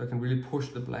 so I can really push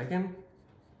the black in.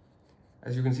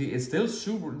 As you can see, it's still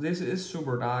this is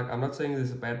super dark. I'm not saying this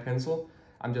is a bad pencil.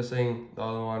 I'm just saying the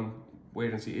other one,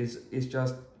 wait and see, is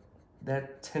just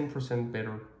that 10%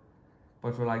 better.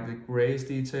 But for like the grays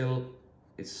detail,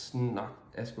 it's not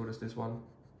as good as this one.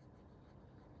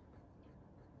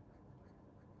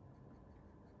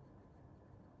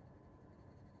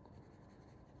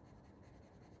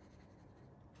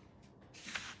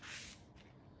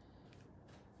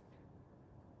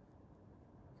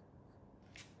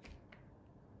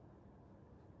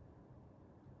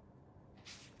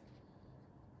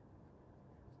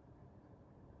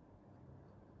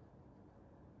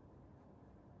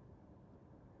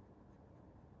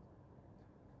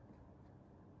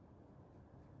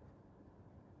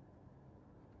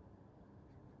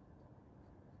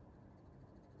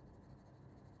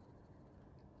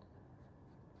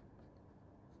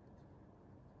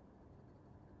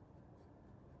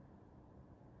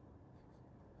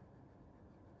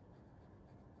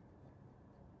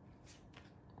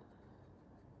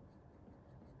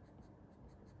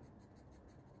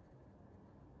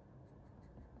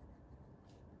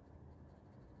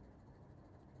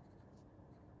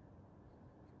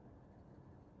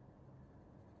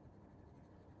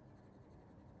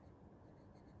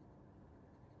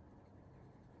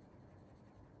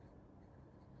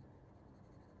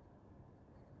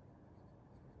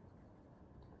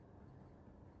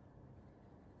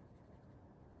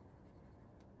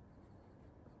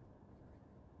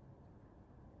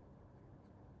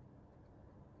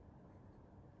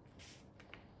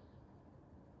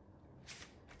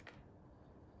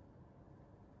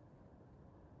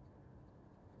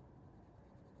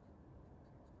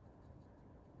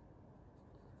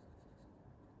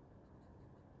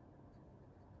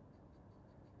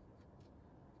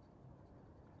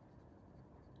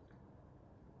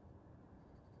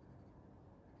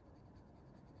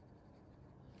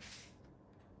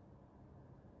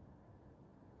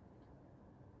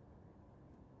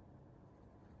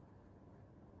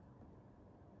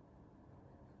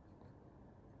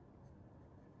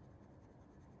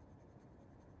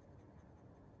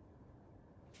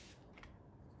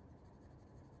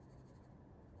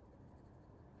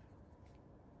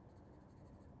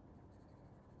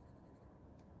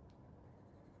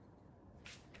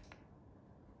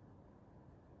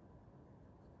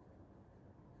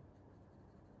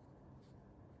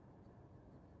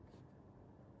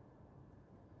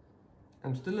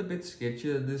 I'm still a bit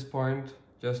sketchy at this point,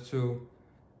 just to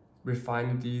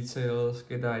refine the details,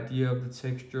 get the idea of the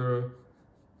texture,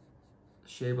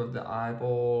 shape of the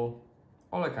eyeball,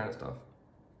 all that kind of stuff.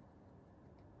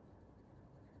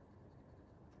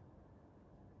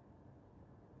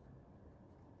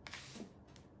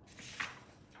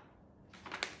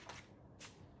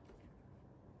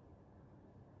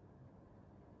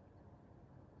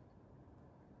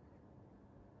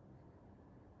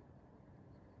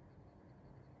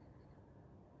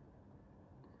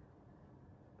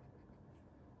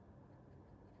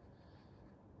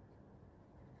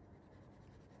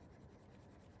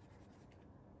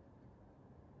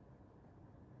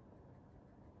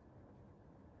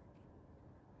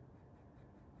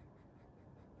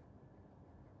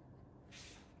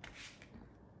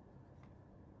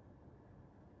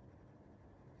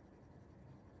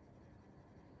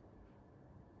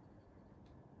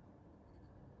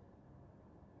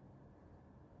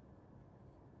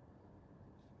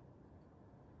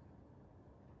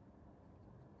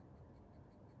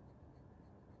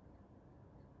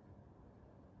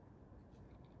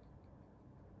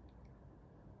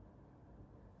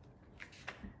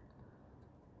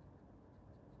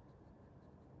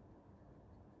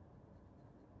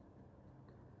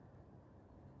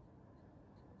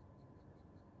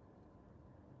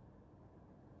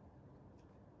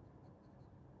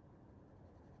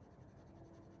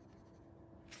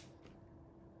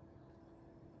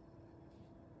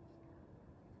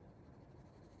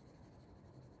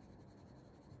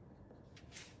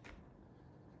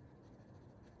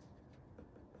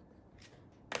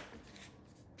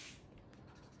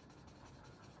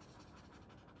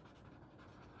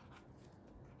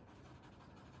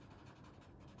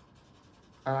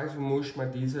 I like to mush my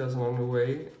details along the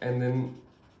way, and then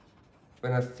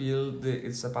when I feel that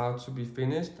it's about to be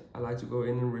finished, I like to go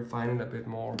in and refine it a bit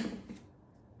more.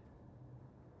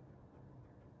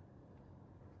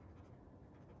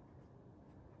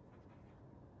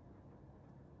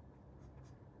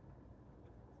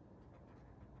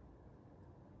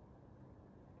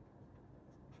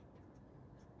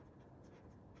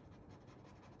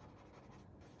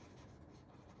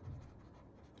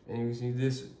 And you can see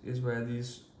this is where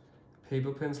these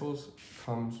paper pencils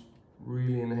comes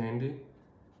really in handy,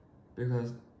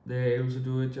 because they're able to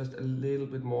do it just a little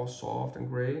bit more soft and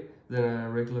gray than a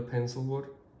regular pencil would.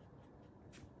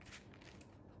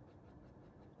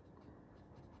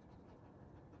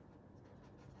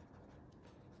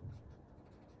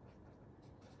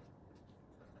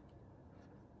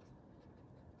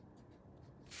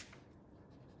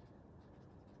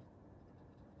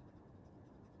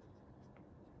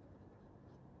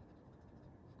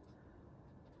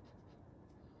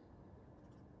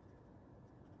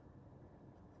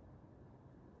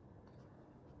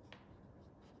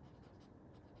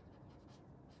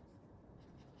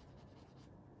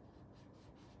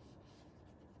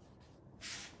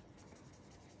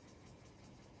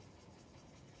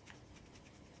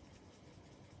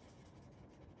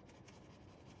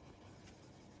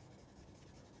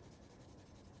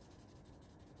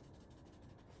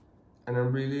 And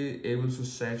I'm really able to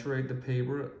saturate the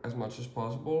paper as much as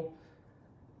possible,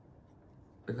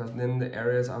 because then the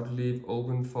areas I would leave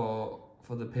open for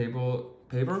the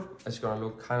paper is gonna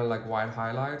look kind of like white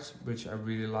highlights, which I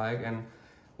really like, and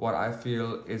what I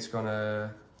feel it's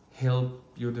gonna help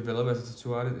you develop as a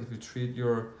tattoo artist if you treat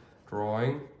your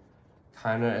drawing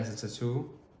kind of as a tattoo,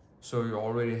 so you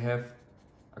already have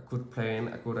a good plan,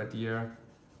 a good idea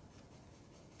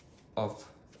of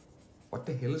what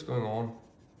the hell is going on.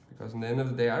 Because in the end of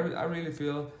the day, I really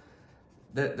feel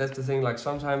that that's the thing. Like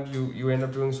sometimes you end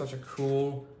up doing such a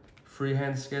cool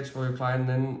freehand sketch for your client, and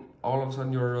then all of a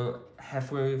sudden you're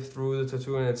halfway through the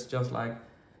tattoo and it's just like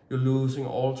you're losing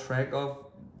all track of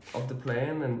the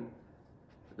plan. And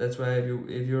that's why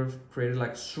if you've created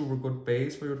like super good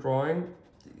base for your drawing,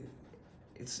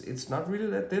 it's not really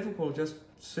that difficult. Just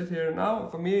sit here. Now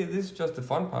for me, this is just the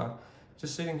fun part.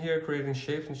 Just sitting here creating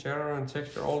shapes and shadow and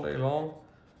texture all day long.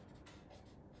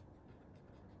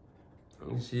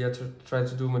 You see, I try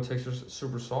to do my textures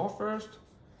super soft first,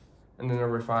 and then I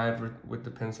refine it with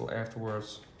the pencil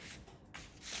afterwards.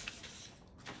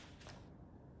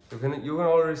 You can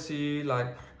already see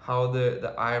like how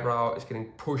the eyebrow is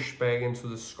getting pushed back into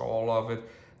the skull of it.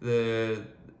 The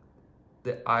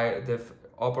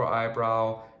upper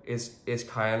eyebrow is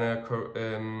kind of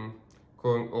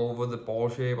going over the ball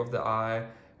shape of the eye.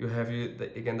 You have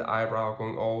again the eyebrow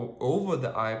going all over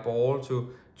the eyeball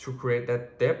to create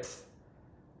that depth.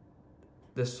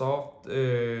 The soft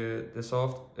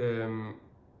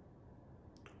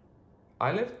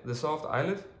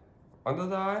eyelid under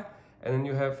the eye, and then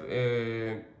you have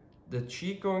the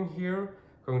cheek going here,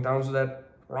 going down to that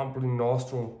rumbling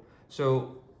nostril.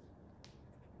 So,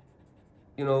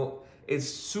 you know,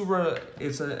 it's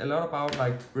a lot about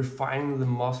like refining the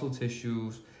muscle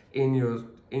tissues in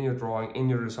your drawing, in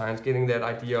your designs, getting that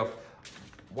idea of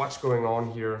what's going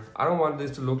on here. I don't want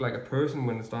this to look like a person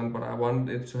when it's done, but I want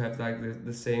it to have like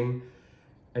the same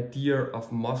idea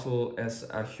of muscle as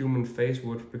a human face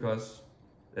would, because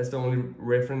that's the only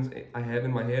reference I have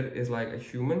in my head is like a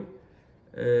human,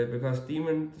 because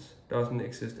demons doesn't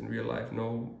exist in real life,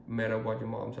 no matter what your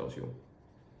mom tells you.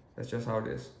 That's just how it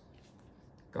is.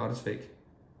 God is fake.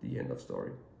 The end of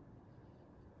story.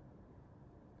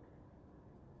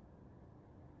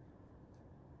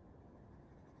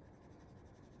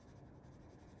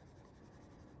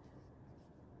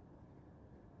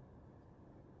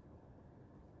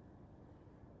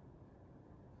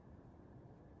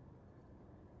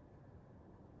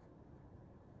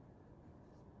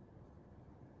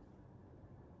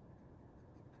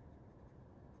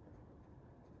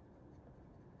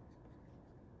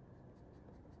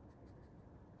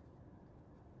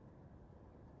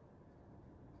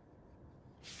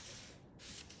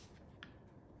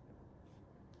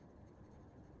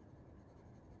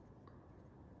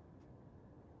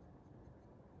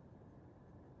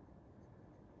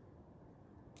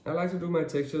 I like to do my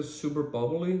textures super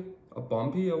bubbly or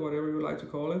bumpy or whatever you like to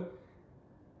call it.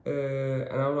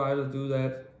 And I would either do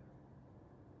that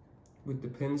with the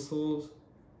pencils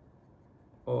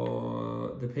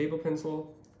or the paper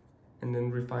pencil and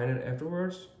then refine it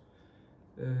afterwards.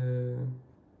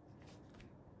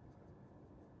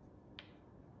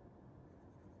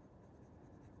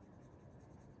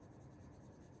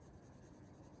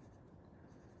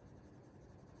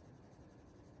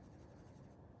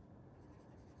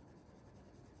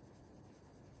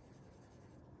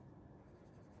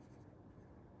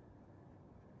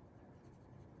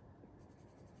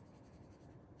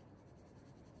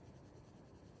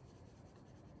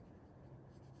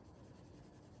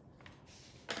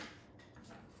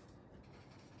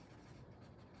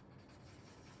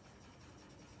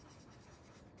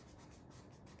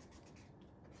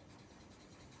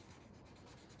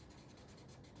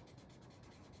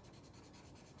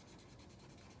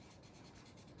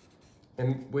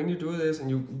 And when you do this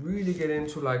and you really get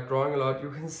into like drawing a lot,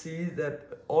 you can see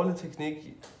that all the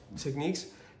techniques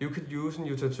you could use in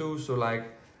your tattoos. So like,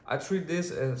 I treat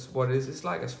this as what it is. It's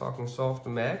like as fucking soft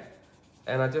matte,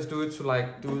 and I just do it to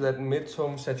like do that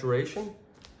mid-tone saturation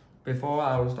before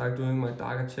I will start doing my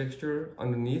darker texture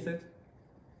underneath it.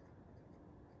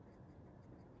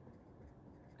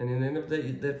 And in the end of the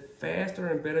day, the faster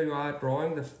and better you are at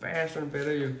drawing, the faster and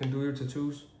better you can do your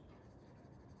tattoos.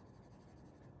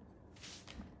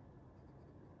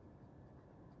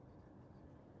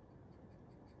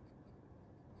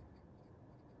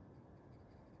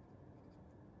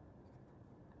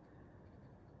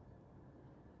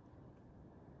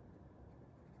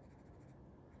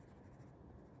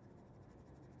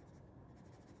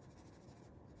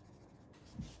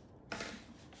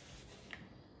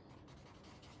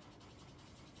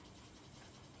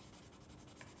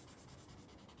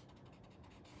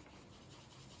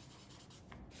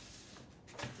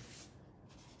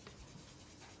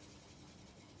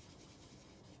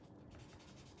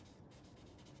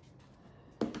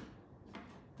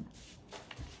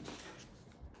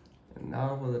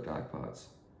 Now for the dark parts.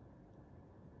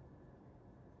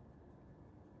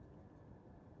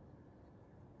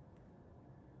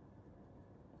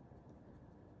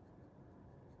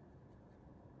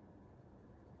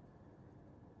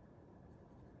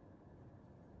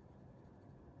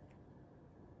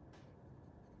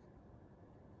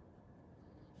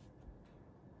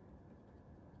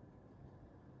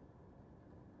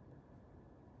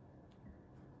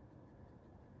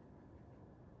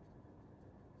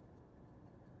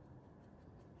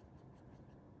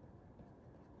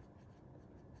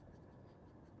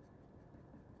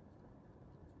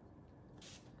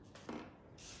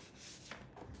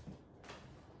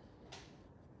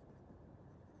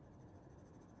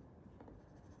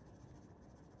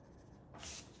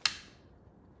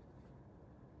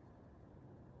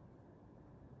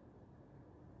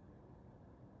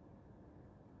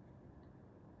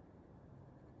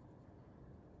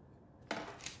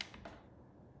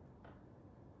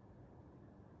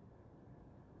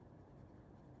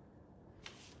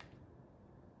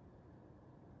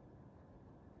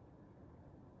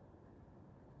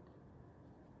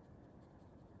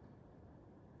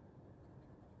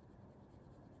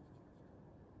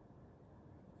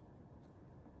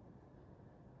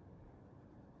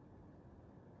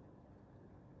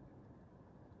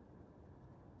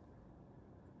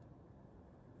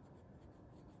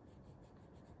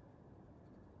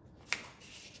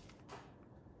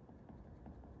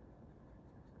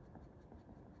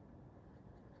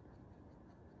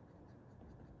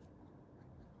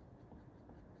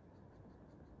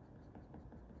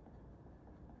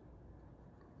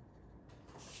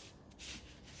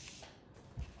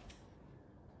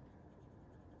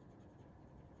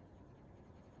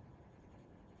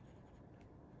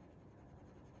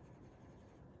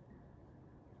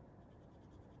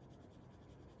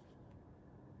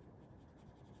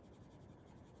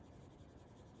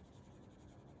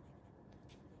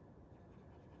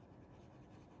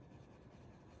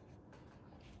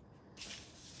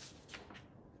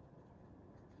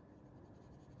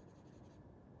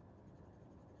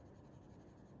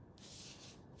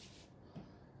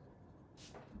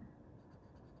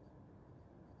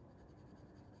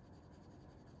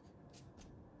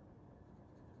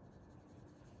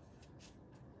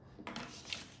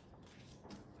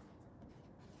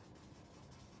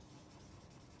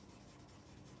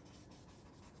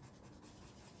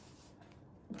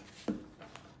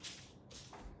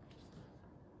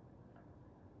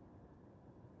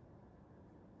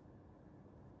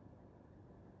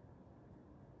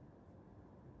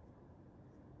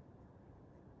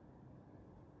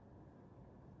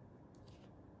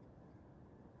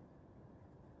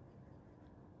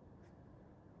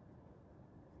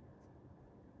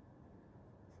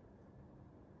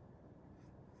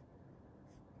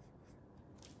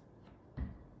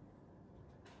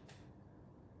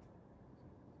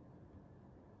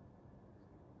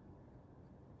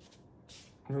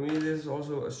 For me, this is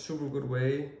also a super good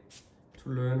way to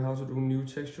learn how to do new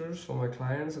textures for my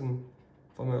clients and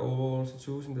for my overall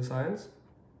tattoos and designs.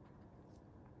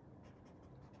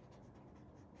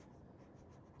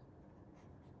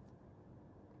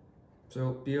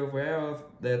 So be aware of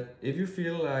that. If you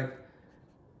feel like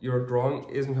your drawing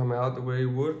isn't coming out the way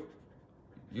you would,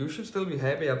 you should still be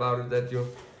happy about it, that you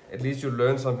at least you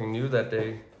learned something new that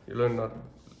day. You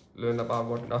learn about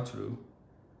what not to do.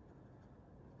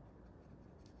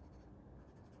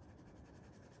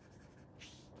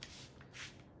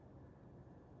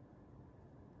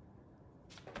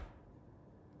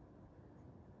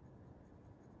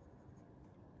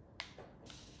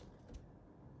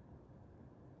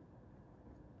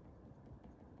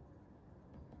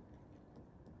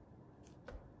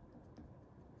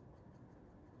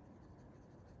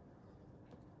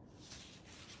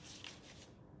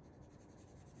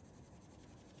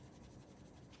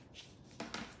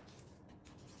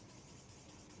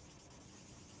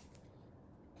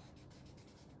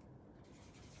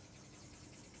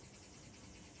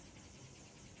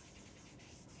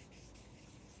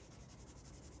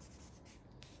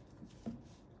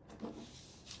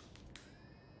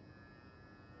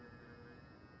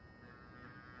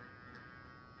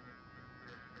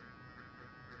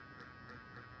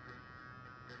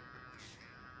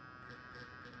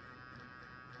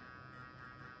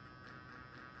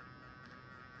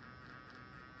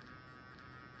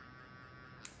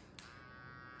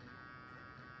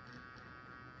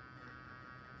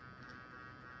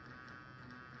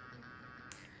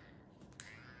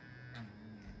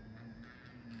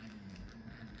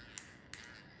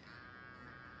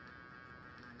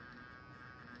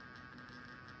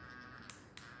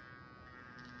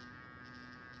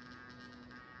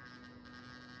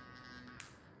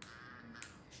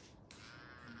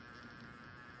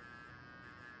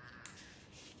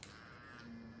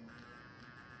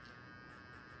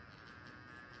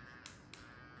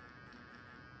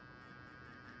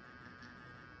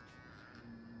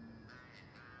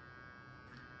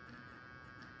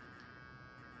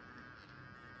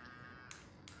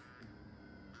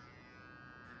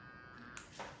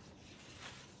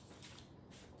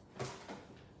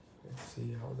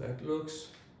 See how that looks.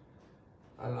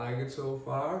 I like it so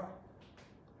far.